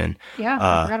even. Yeah,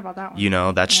 I forgot about that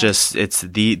one. That's just,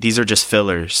 these are just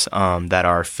fillers that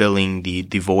are filling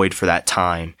the void for that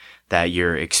time that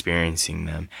you're experiencing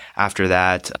them. After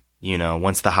that,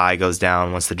 once the high goes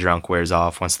down, once the drunk wears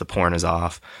off, once the porn is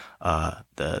off,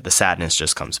 the sadness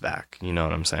just comes back. You know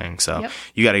what I'm saying? So Yep.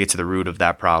 You got to get to the root of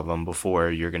that problem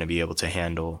before you're going to be able to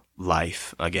handle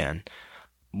life again.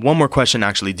 One more question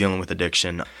actually dealing with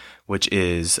addiction, which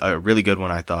is a really good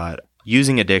one, I thought.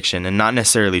 Using addiction, and not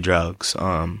necessarily drugs.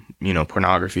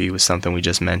 Pornography was something we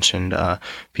just mentioned.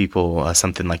 People,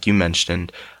 something like you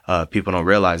mentioned, people don't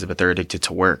realize it, but they're addicted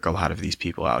to work, a lot of these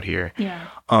people out here. Yeah.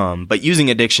 But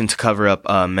using addiction to cover up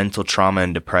mental trauma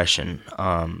and depression.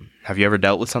 Have you ever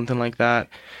dealt with something like that?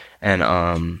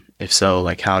 And if so,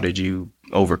 like, how did you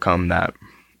overcome that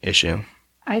issue?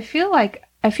 I feel like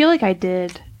I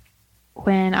did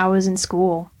when I was in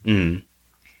school. Mm.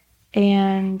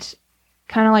 And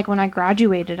kind of like when I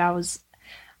graduated,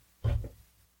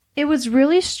 it was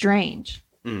really strange.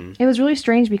 Mm. It was really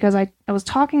strange because I was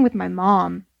talking with my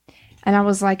mom and I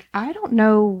was like, I don't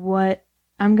know what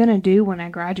I'm going to do when I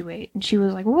graduate. And she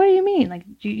was like, well, what do you mean? Like,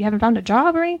 you haven't found a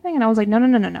job or anything? And I was like,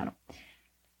 no.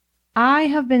 I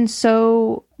have been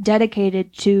so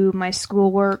dedicated to my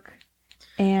schoolwork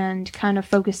and kind of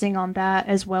focusing on that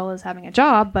as well as having a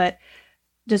job, but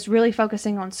just really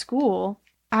focusing on school.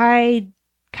 I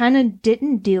kind of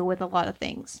didn't deal with a lot of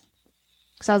things.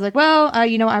 So I was like, well, I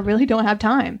really don't have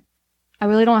time. I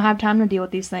really don't have time to deal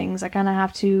with these things. I kind of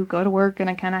have to go to work and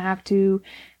I kind of have to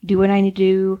do what I need to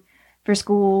do for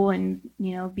school and,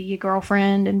 be a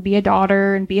girlfriend and be a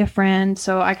daughter and be a friend.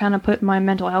 So I kind of put my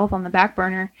mental health on the back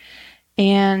burner.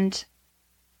 And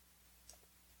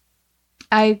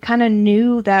I kind of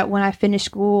knew that when I finished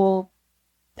school,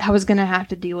 I was going to have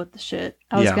to deal with the shit.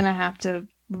 I was going to have to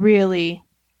really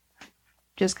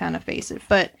just kind of face it.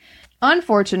 But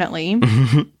unfortunately,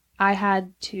 I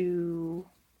had to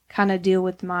kind of deal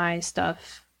with my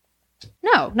stuff.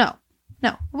 No.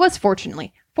 It was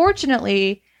fortunately.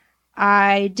 Fortunately,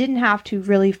 I didn't have to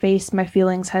really face my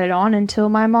feelings head on until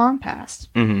my mom passed,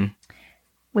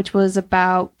 which was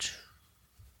about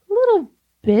a little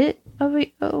bit of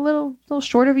a little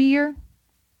short of a year.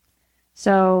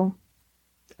 So,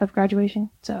 of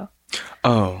graduation. So.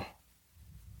 Oh.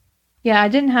 Yeah, I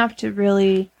didn't have to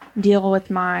really deal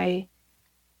with my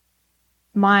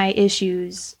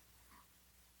issues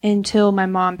until my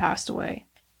mom passed away.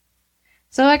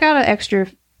 So I got an extra,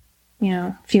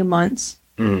 few months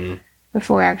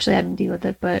before I actually had to deal with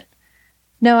it. But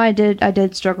no, I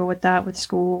did struggle with that with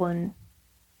school and,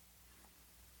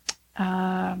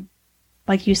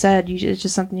 like you said, it's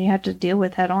just something you have to deal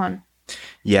with head on.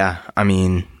 Yeah, I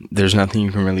mean, there's nothing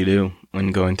you can really do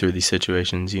when going through these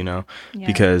situations,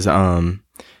 because,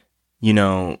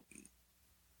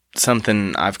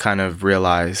 something I've kind of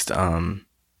realized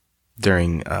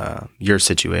during your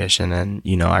situation,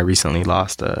 and, I recently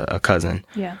lost a cousin.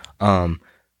 Yeah.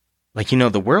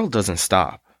 The world doesn't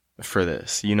stop for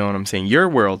this. You know what I'm saying? Your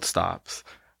world stops,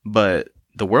 but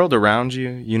the world around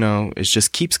you, it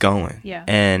just keeps going. Yeah.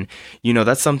 And,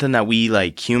 that's something that we,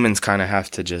 like, humans kind of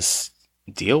have to just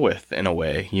deal with in a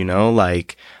way, your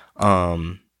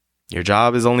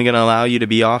job is only going to allow you to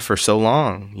be off for so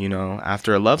long,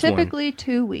 after a loved one. Typically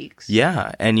 2 weeks.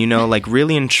 Yeah. And,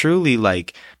 really and truly,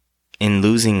 in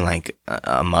losing,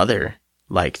 a mother,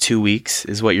 2 weeks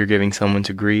is what you're giving someone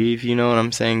to grieve. You know what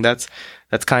I'm saying? That's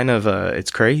kind of,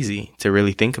 it's crazy to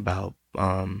really think about.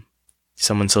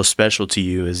 Someone so special to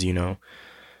you is,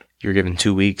 you're given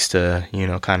 2 weeks to, you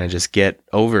know, kind of just get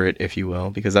over it, if you will,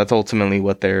 because that's ultimately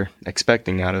what they're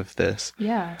expecting out of this.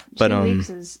 Yeah. But, 2 weeks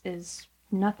is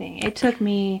nothing. It took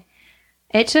me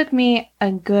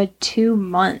a good 2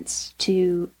 months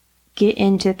to get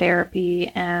into therapy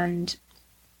and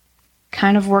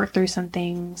kind of work through some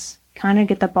things, kind of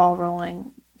get the ball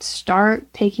rolling,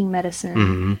 start taking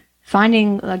medicine,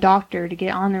 finding a doctor to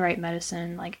get on the right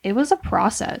medicine. Like, it was a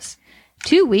process.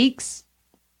 2 weeks.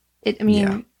 That's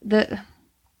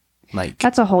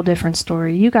a whole different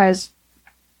story. You guys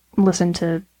listen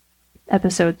to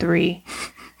episode 3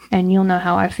 and you'll know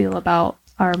how I feel about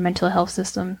our mental health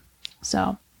system.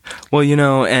 So, well, you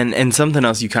know, and something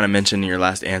else you kind of mentioned in your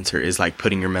last answer is like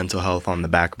putting your mental health on the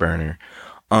back burner.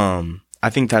 I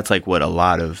think that's like what a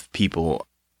lot of people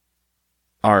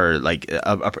are like.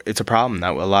 It's a problem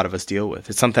that a lot of us deal with.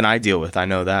 It's something I deal with. I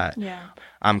know that. yeah.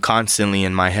 I'm constantly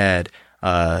in my head.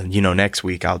 You know, next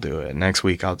week I'll do it. Next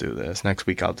week I'll do this. Next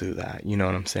week I'll do that. You know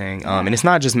what I'm saying? And it's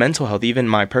not just mental health, even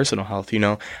my personal health. You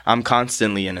know, I'm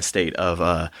constantly in a state of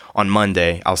on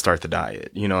Monday I'll start the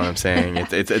diet. You know what I'm saying?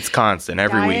 It's constant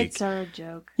every week. Diets are a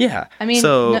joke. Yeah. I mean,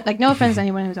 so no offense to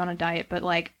anyone who's on a diet, but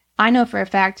like, I know for a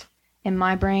fact in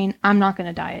my brain I'm not going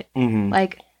to diet.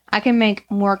 Like, I can make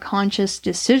more conscious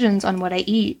decisions on what I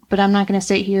eat, but I'm not going to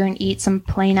sit here and eat some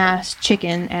plain ass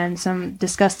chicken and some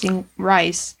disgusting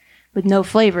rice with no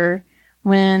flavor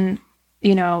when,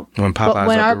 you know, when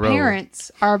our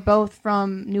parents are both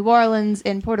from New Orleans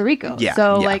and Puerto Rico. Yeah,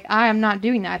 so yeah. like, I am not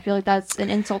doing that. I feel like that's an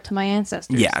insult to my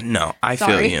ancestors. Yeah, no, I feel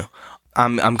Sorry. you.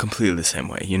 I'm completely the same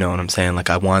way. You know what I'm saying? Like,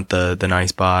 I want the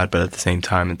nice bod, but at the same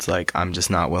time, it's like I'm just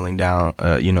not willing down,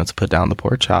 you know, to put down the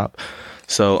pork chop.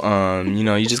 So, you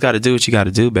know, you just got to do what you got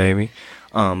to do, baby.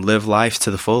 Live life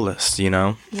to the fullest, you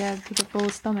know? Yeah, to the full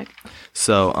stomach.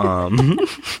 So,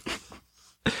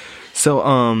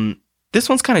 this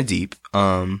one's kind of deep,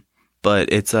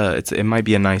 but it might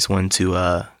be a nice one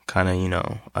to kind of, you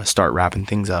know, start wrapping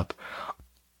things up.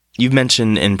 You've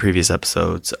mentioned in previous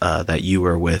episodes that you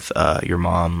were with your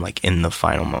mom, like, in the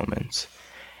final moments,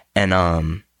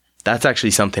 and that's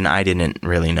actually something I didn't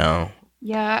really know.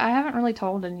 Yeah, I haven't really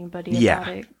told anybody about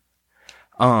it.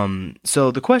 So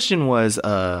the question was,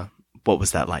 what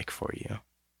was that like for you?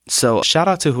 So shout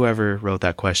out to whoever wrote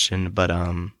that question, but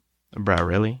bro,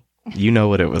 really? You know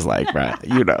what it was like, right?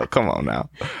 You know, come on now.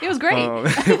 It was great.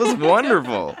 It was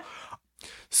wonderful.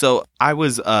 So I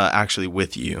was actually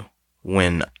with you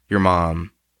when your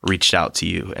mom reached out to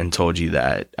you and told you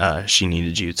that she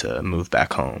needed you to move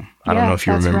back home. I don't know if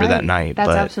you remember right. that night. That's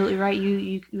but absolutely right.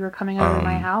 You were coming over to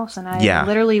my house, and I yeah.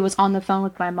 literally was on the phone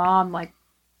with my mom, like,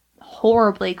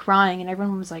 horribly crying, and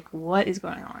everyone was like, what is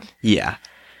going on? Yeah.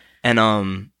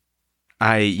 And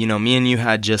you know, me and you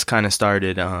had just kind of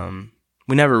started,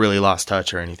 we never really lost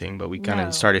touch or anything, but we kind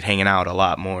of started hanging out a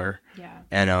lot more. Yeah.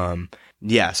 And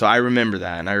yeah, so I remember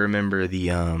that, and I remember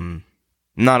the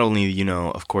not only, you know,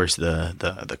 of course,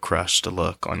 the crushed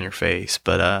look on your face,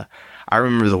 but I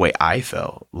remember the way I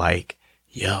felt, like,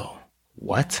 yo,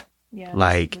 what? Yeah,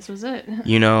 like, this was it.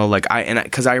 You know, like,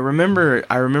 because I remember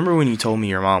when you told me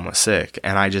your mom was sick,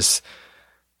 and I just,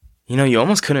 you know, you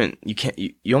almost can't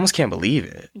believe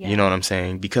it. Yeah. You know what I'm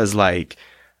saying? Because, like,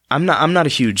 I'm not a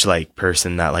huge, like,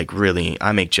 person that, like, really,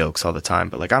 I make jokes all the time,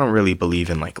 but, like, I don't really believe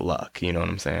in, like, luck. You know what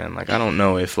I'm saying? Like, I don't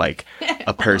know if, like,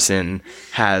 a person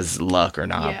has luck or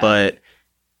not, but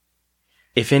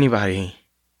if anybody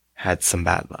had some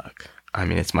bad luck, I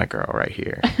mean, it's my girl right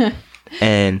here.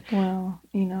 And well,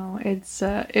 you know,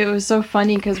 it was so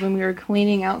funny because when we were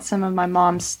cleaning out some of my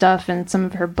mom's stuff and some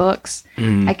of her books,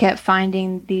 I kept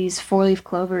finding these 4-leaf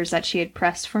clovers that she had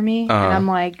pressed for me, and I'm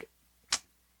like,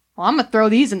 well, I'm gonna throw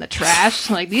these in the trash.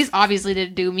 Like, these obviously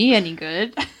didn't do me any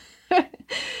good.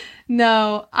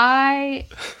 No, I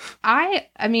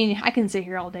mean, I can sit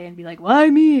here all day and be like, why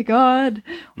me, God?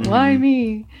 Why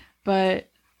me? But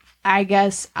I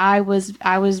guess I was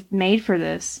made for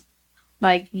this.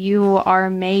 Like, you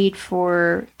are made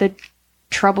for the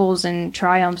troubles and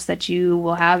triumphs that you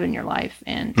will have in your life.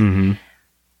 And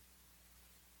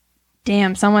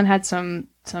damn, someone had some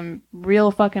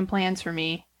real fucking plans for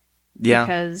me. yeah,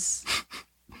 Because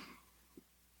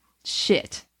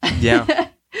shit. yeah.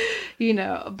 You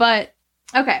know, but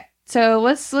okay. So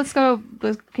let's go.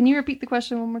 Can you repeat the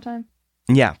question one more time?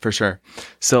 Yeah, for sure.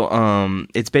 So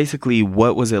it's basically,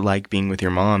 what was it like being with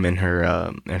your mom in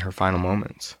her final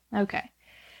moments? Okay.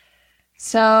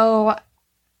 So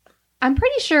I'm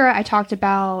pretty sure I talked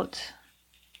about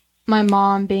my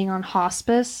mom being on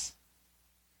hospice.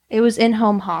 It was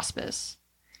in-home hospice.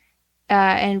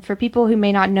 And for people who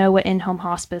may not know what in-home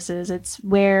hospice is, it's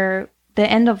where the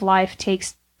end of life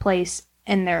takes place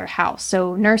in their house.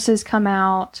 So nurses come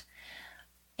out,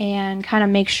 and kind of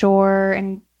make sure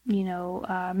and,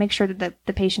 make sure that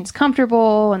the patient's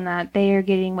comfortable and that they are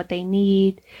getting what they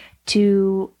need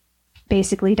to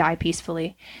basically die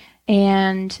peacefully.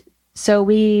 And so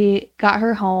we got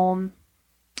her home,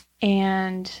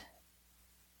 and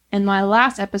in my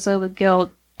last episode with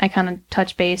Guilt, I kind of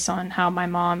touched base on how my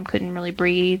mom couldn't really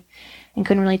breathe and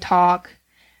couldn't really talk.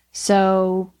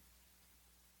 So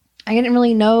I didn't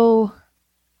really know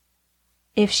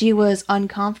if she was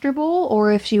uncomfortable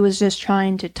or if she was just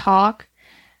trying to talk.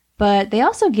 But they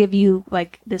also give you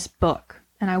like this book.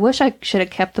 And I wish I should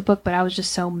have kept the book, but I was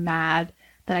just so mad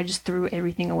that I just threw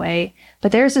everything away.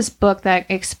 But there's this book that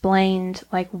explained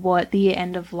like what the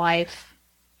end of life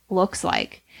looks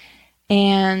like.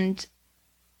 And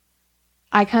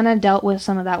I kind of dealt with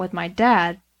some of that with my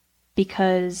dad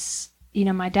because,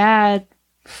 my dad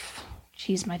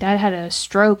had a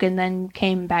stroke and then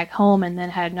came back home and then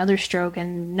had another stroke,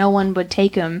 and no one would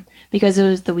take him because it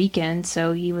was the weekend.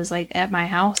 So he was like at my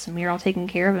house and we were all taking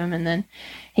care of him. And then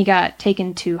he got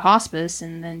taken to hospice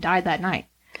and then died that night.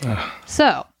 Ugh.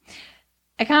 So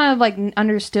I kind of like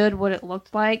understood what it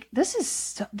looked like. This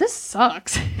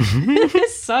sucks.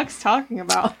 This sucks talking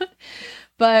about.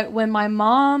 But when my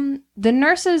mom, the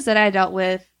nurses that I dealt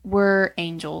with were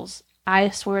angels.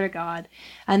 I swear to God.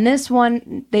 And this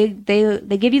one, they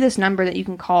give you this number that you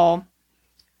can call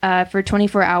for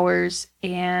 24 hours.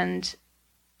 And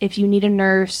if you need a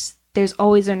nurse, there's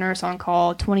always a nurse on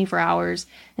call 24 hours.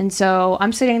 And so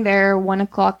I'm sitting there 1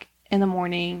 o'clock in the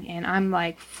morning and I'm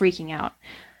like freaking out.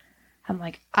 I'm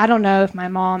like, I don't know if my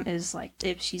mom is like,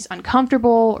 if she's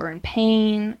uncomfortable or in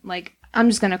pain. Like, I'm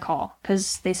just going to call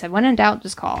because they said, when in doubt,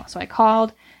 just call. So I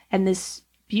called, and this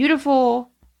beautiful,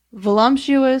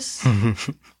 voluptuous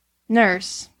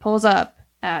nurse pulls up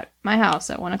at my house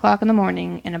at 1 o'clock in the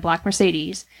morning in a black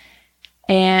Mercedes.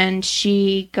 And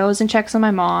she goes and checks on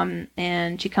my mom,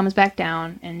 and she comes back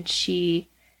down and she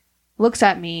looks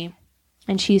at me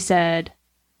and she said,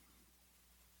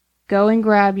 go and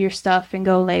grab your stuff and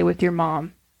go lay with your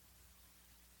mom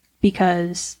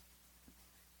because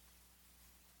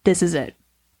this is it.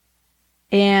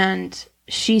 And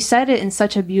she said it in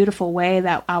such a beautiful way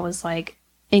that I was like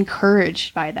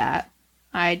encouraged by that.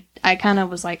 I kind of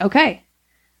was like, okay,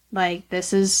 like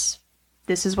this is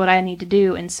what I need to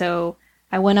do. And so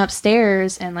I went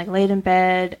upstairs and like laid in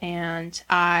bed, and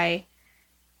I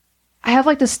have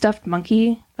like this stuffed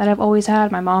monkey that I've always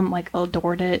had. My mom like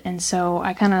adored it. And so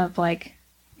I kind of like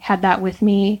had that with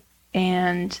me,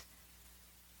 and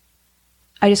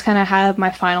I just kind of had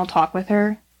my final talk with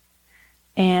her,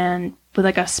 and with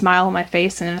like a smile on my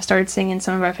face, and I started singing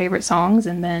some of our favorite songs.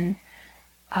 And then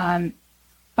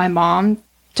my mom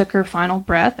took her final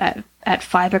breath at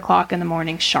 5 o'clock in the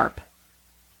morning sharp.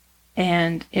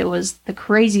 And it was the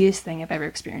craziest thing I've ever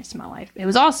experienced in my life. It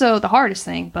was also the hardest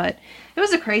thing, but it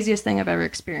was the craziest thing I've ever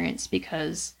experienced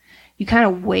because you kind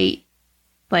of wait,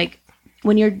 like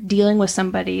when you're dealing with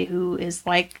somebody who is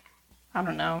like, I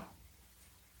don't know,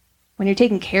 when you're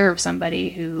taking care of somebody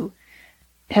who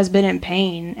has been in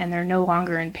pain and they're no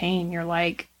longer in pain, you're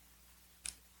like,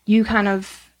 you kind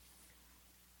of,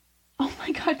 oh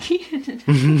my God,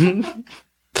 Keaton.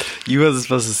 You wasn't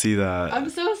supposed to see that. I'm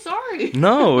so sorry.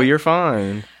 No, you're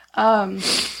fine.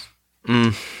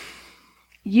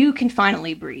 You can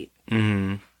finally breathe.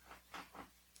 Mm-hmm.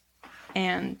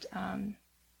 And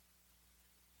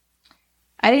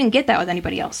I didn't get that with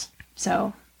anybody else.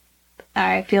 So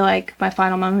I feel like my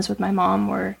final moments with my mom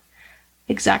were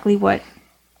exactly what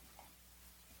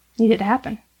needed to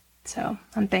happen. So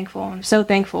I'm thankful. I'm so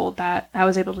thankful that I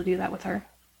was able to do that with her.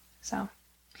 So,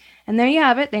 and there you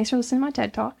have it. Thanks for listening to my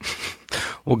TED Talk.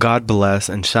 Well, God bless,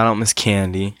 and shout out Miss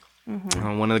Candy.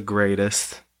 Mm-hmm. One of the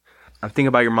greatest. I think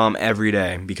about your mom every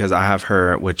day because I have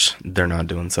her, which they're not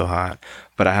doing so hot,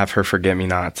 but I have her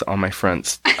forget-me-nots on my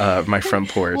front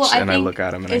porch, well, and I look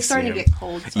at them and I see them. It's starting to get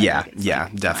cold. So yeah,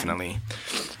 definitely.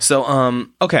 So,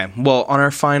 okay. Well, on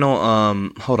our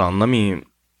final, hold on, let me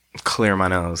clear my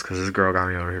nose because this girl got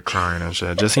me over here crying and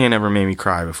shit. Jesse ain't never made me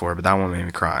cry before, but that one made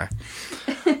me cry.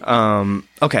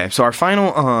 Okay, so our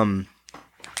final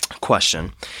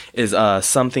question is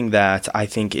something that I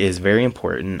think is very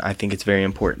important. I think it's very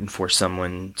important for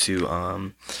someone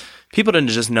to people to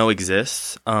just know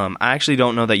exists. I actually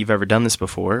don't know that you've ever done this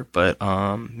before, but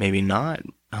maybe not.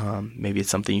 Maybe it's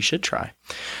something you should try.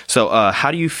 So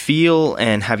how do you feel,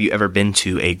 and have you ever been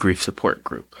to a grief support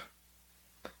group?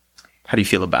 How do you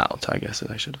feel about, I guess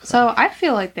I should have said. So I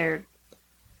feel like they're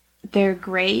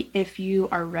great if you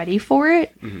are ready for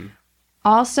it. Mm-hmm.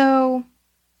 Also,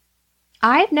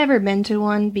 I've never been to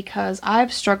one because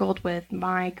I've struggled with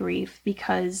my grief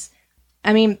because,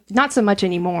 I mean, not so much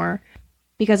anymore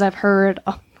because I've heard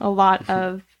a lot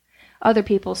of other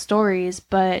people's stories,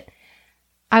 but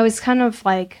I was kind of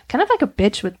like a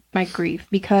bitch with my grief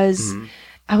because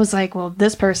I was like, well,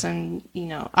 this person, you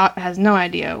know, has no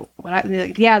idea what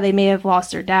they may have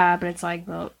lost their dad, but it's like,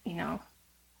 well, you know,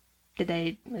 did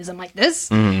they lose him like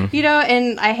this? You know,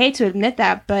 and I hate to admit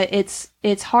that, but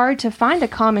it's hard to find a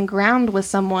common ground with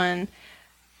someone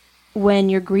when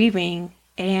you're grieving,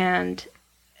 and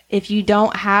if you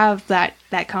don't have that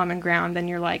common ground, then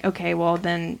you're like, okay, well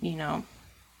then, you know,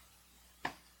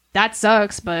 that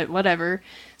sucks, but whatever.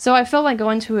 So I feel like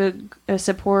going to a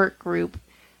support group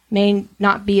may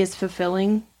not be as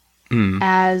fulfilling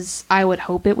as I would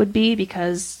hope it would be,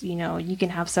 because, you know, you can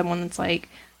have someone that's like,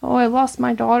 oh, I lost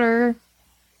my daughter,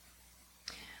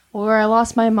 or I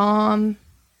lost my mom,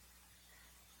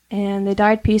 and they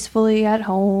died peacefully at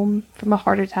home from a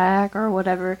heart attack or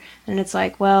whatever. And it's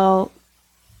like, well,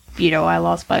 you know, I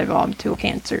lost my mom to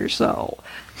cancer, so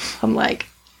I'm like,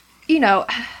 you know,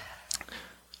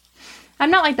 I'm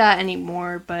not like that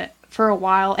anymore, but for a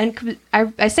while, and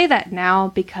I say that now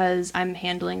because I'm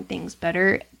handling things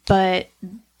better, but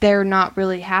they're not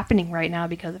really happening right now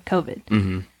because of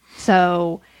COVID.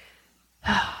 So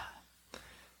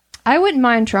I wouldn't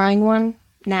mind trying one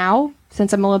now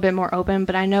since I'm a little bit more open,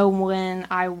 but I know when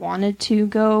I wanted to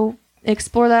go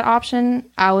explore that option,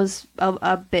 I was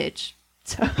a bitch.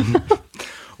 So.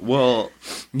 Well,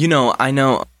 you know I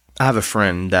have a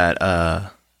friend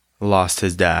that lost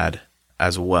his dad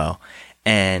as well.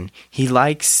 And he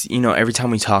likes, you know, every time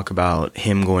we talk about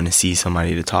him going to see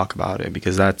somebody to talk about it,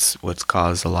 because that's what's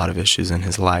caused a lot of issues in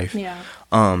his life. Yeah.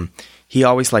 He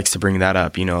always likes to bring that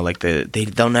up, you know, like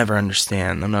they'll never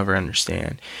understand. They'll never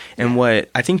understand. And what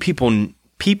I think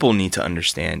people need to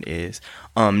understand is,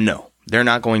 no, they're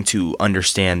not going to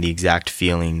understand the exact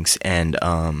feelings and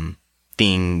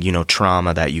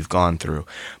trauma that you've gone through.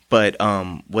 But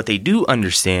what they do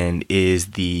understand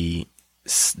is the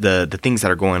things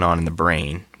that are going on in the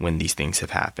brain when these things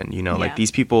have happened, you know, like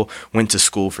these people went to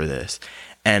school for this,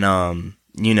 and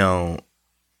you know,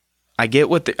 I get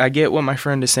what my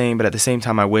friend is saying, but at the same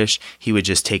time I wish he would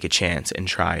just take a chance and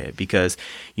try it, because,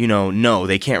 you know, no,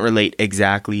 they can't relate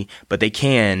exactly, but they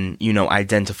can, you know,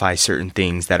 identify certain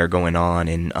things that are going on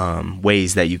in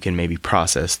ways that you can maybe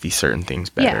process these certain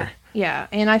things better. Yeah,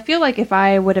 and I feel like if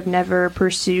I would have never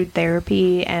pursued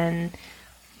therapy and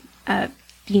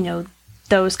you know,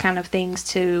 those kind of things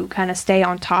to kind of stay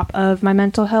on top of my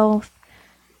mental health,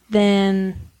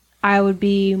 then I would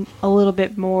be a little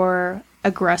bit more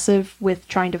aggressive with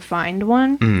trying to find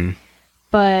one.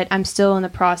 But I'm still in the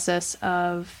process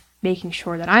of making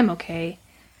sure that I'm okay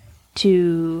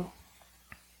to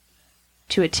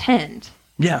attend.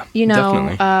 Yeah, you know,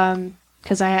 definitely.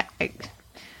 Because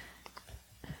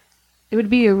it would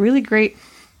be a really great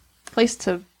place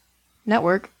to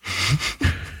network.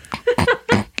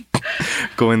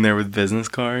 Go in there with business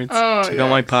cards. Check out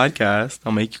my podcast.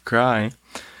 I'll make you cry.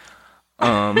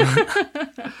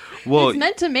 Well, it's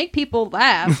meant to make people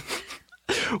laugh.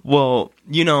 Well,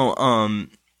 you know,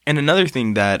 and another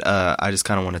thing that I just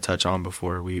kind of want to touch on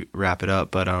before we wrap it up,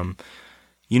 but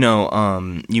you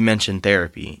know, you mentioned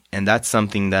therapy, and that's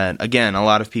something that, again, a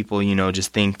lot of people, you know,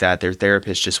 just think that their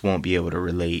therapist just won't be able to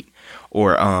relate,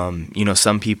 or you know,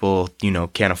 some people, you know,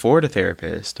 can't afford a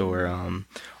therapist, or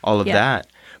all of that.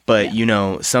 But, you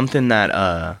know, something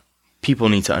that people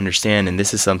need to understand, and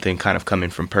this is something kind of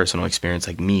coming from personal experience,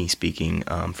 like me speaking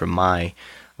from my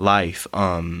life,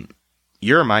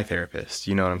 you're my therapist.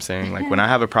 You know what I'm saying? Like, when I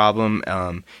have a problem,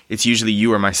 it's usually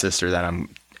you or my sister that I'm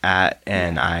at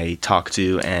and I talk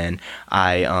to, and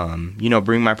I, you know,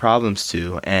 bring my problems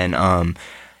to. And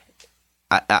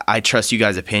I trust you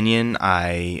guys' opinion.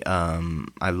 I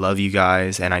love you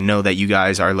guys, and I know that you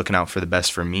guys are looking out for the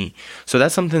best for me. So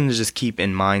that's something to just keep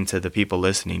in mind to the people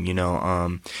listening. You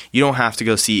know, you don't have to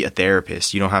go see a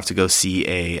therapist. You don't have to go see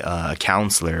a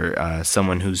counselor,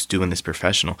 someone who's doing this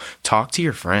professional. Talk to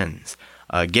your friends.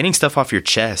 Getting stuff off your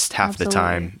chest half the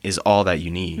time is all that you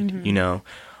need. You know,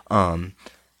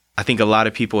 I think a lot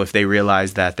of people, if they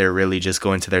realize that they're really just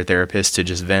going to their therapist to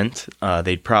just vent,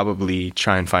 they'd probably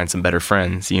try and find some better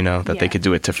friends, you know, that they could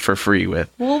do it for free with.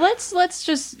 Well, let's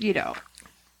just, you know,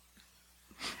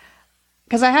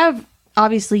 because I have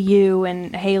obviously you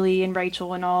and Haley and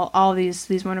Rachel and all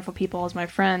these wonderful people as my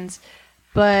friends,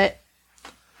 but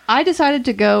I decided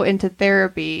to go into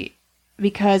therapy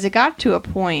because it got to a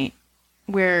point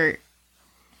where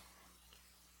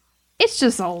it's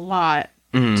just a lot.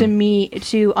 To me,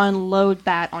 to unload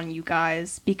that on you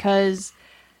guys, because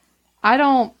I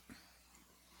don't,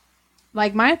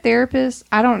 like, my therapist,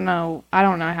 I don't know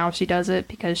how she does it,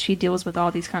 because she deals with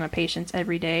all these kind of patients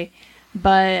every day,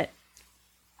 but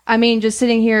I mean, just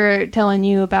sitting here telling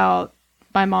you about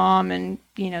my mom and,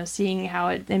 seeing how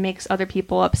it makes other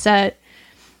people upset,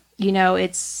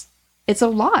 it's a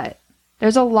lot.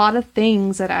 There's a lot of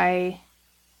things that I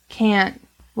can't,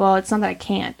 well, it's not that I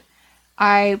can't.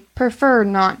 I prefer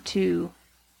not to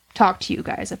talk to you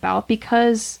guys about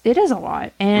because it is a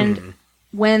lot. And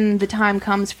when the time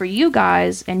comes for you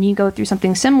guys and you go through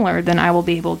something similar, then I will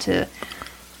be able to,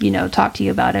 talk to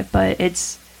you about it. But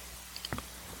it's,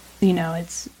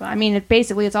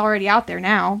 it's already out there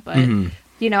now. But,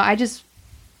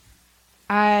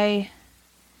 I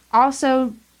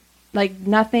also, like,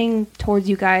 nothing towards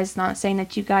you guys, not saying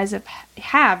that you guys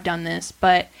have done this,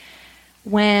 but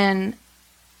when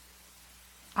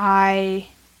how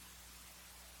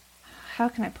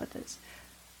can I put this?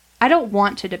 I don't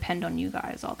want to depend on you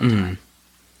guys all the time.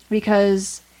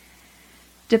 Because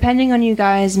depending on you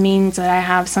guys means that I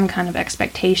have some kind of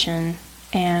expectation.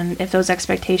 And if those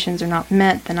expectations are not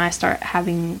met, then I start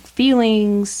having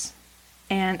feelings.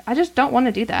 And I just don't want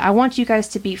to do that. I want you guys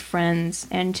to be friends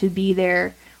and to be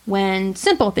there when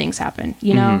simple things happen,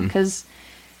 Because,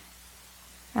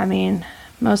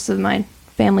 most of my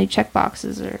family check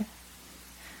boxes are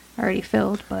already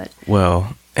filled, but...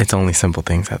 Well, it's only simple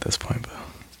things at this point, Bill.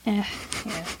 Yeah.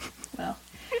 Well,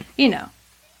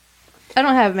 I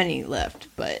don't have many left,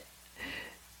 but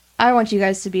I want you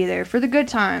guys to be there for the good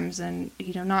times and,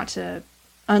 not to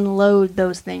unload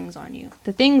those things on you.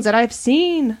 The things that I've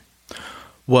seen.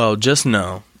 Well, just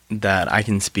know that I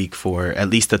can speak for at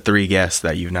least the 3 guests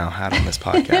that you've now had on this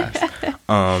podcast.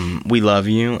 We love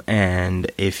you, and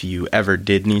if you ever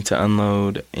did need to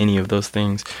unload any of those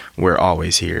things, we're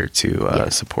always here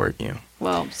to support you.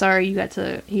 Well, sorry you got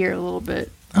to hear a little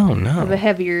bit of a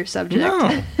heavier subject.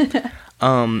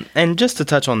 No. And just to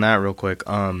touch on that real quick,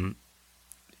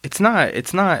 it's not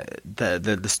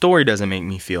the story doesn't make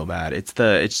me feel bad.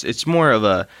 It's more of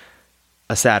a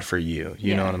sad for you.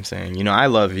 You know what I'm saying? I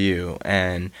love you,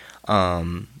 and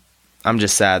I'm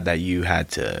just sad that you had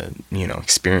to,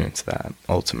 experience that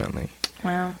ultimately.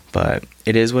 Wow. But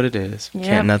it is what it is. Yep.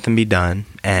 Can't nothing be done.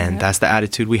 And that's the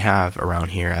attitude we have around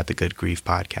here at the Good Grief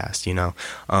Podcast.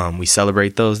 We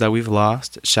celebrate those that we've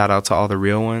lost. Shout out to all the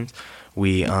real ones.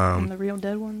 And the real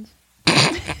dead ones.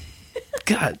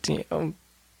 God damn.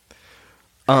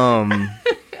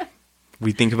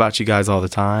 We think about you guys all the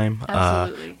time.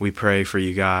 Absolutely. We pray for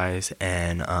you guys,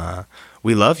 and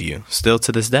we love you still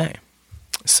to this day.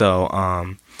 So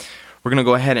we're going to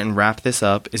go ahead and wrap this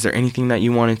up. Is there anything that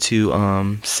you wanted to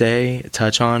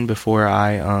touch on before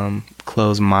I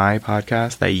close my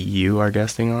podcast that you are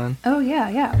guesting on? Oh,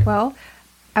 yeah. Well,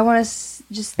 I want to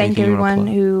just thank everyone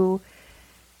who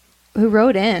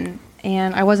wrote in,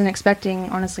 and I wasn't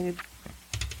expecting, honestly,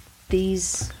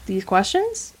 these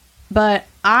questions, but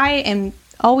I am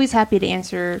always happy to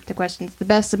answer the questions the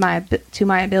best of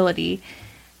my ability,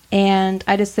 and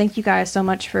I just thank you guys so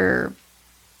much for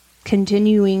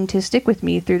continuing to stick with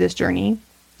me through this journey.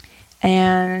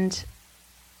 And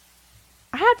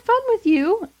I had fun with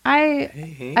you.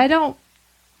 I don't.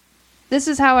 This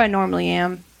is how I normally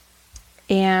am,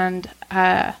 and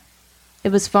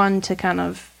it was fun to kind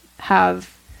of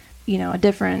have, a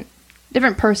different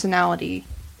personality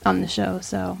on the show.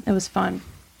 So it was fun.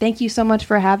 Thank you so much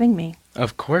for having me.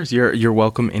 Of course, you're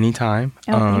welcome anytime.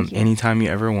 Thank you. Anytime you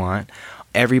ever want.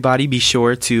 Everybody be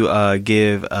sure to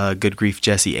give Good Grief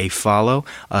Jesse a follow.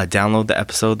 Download the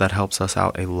episode. That helps us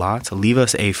out a lot. Leave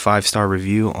us a 5-star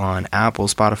review on Apple,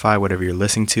 Spotify, whatever you're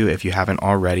listening to if you haven't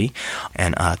already.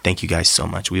 And thank you guys so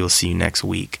much. We will see you next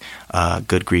week.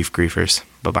 Good Grief Griefers.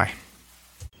 Bye-bye.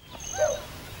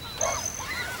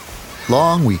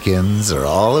 Long weekends are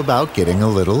all about getting a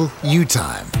little you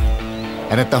time.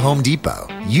 And at the Home Depot,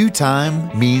 you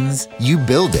time means you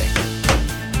building,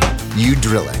 you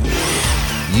drilling,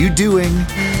 you doing,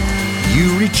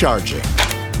 you recharging,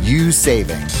 you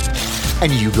saving,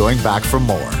 and you going back for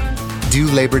more. Do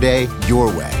Labor Day your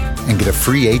way and get a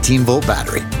free 18-volt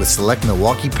battery with select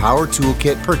Milwaukee Power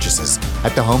Toolkit purchases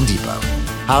at the Home Depot.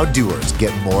 How doers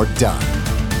get more done.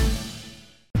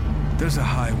 There's a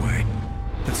highway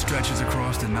that stretches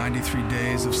across the 93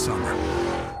 days of summer,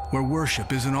 where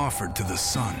worship isn't offered to the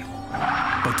sun,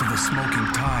 but to the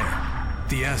smoking tire,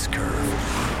 the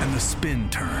S-curve, and the spin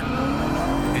turn.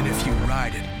 And if you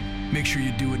ride it, make sure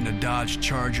you do it in a Dodge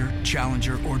Charger,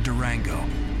 Challenger, or Durango.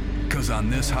 'Cause on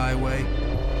this highway,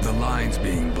 the lines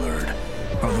being blurred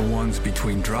are the ones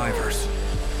between drivers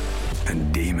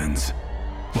and demons.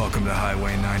 Welcome to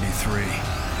Highway 93.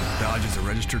 Dodge is a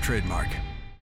registered trademark.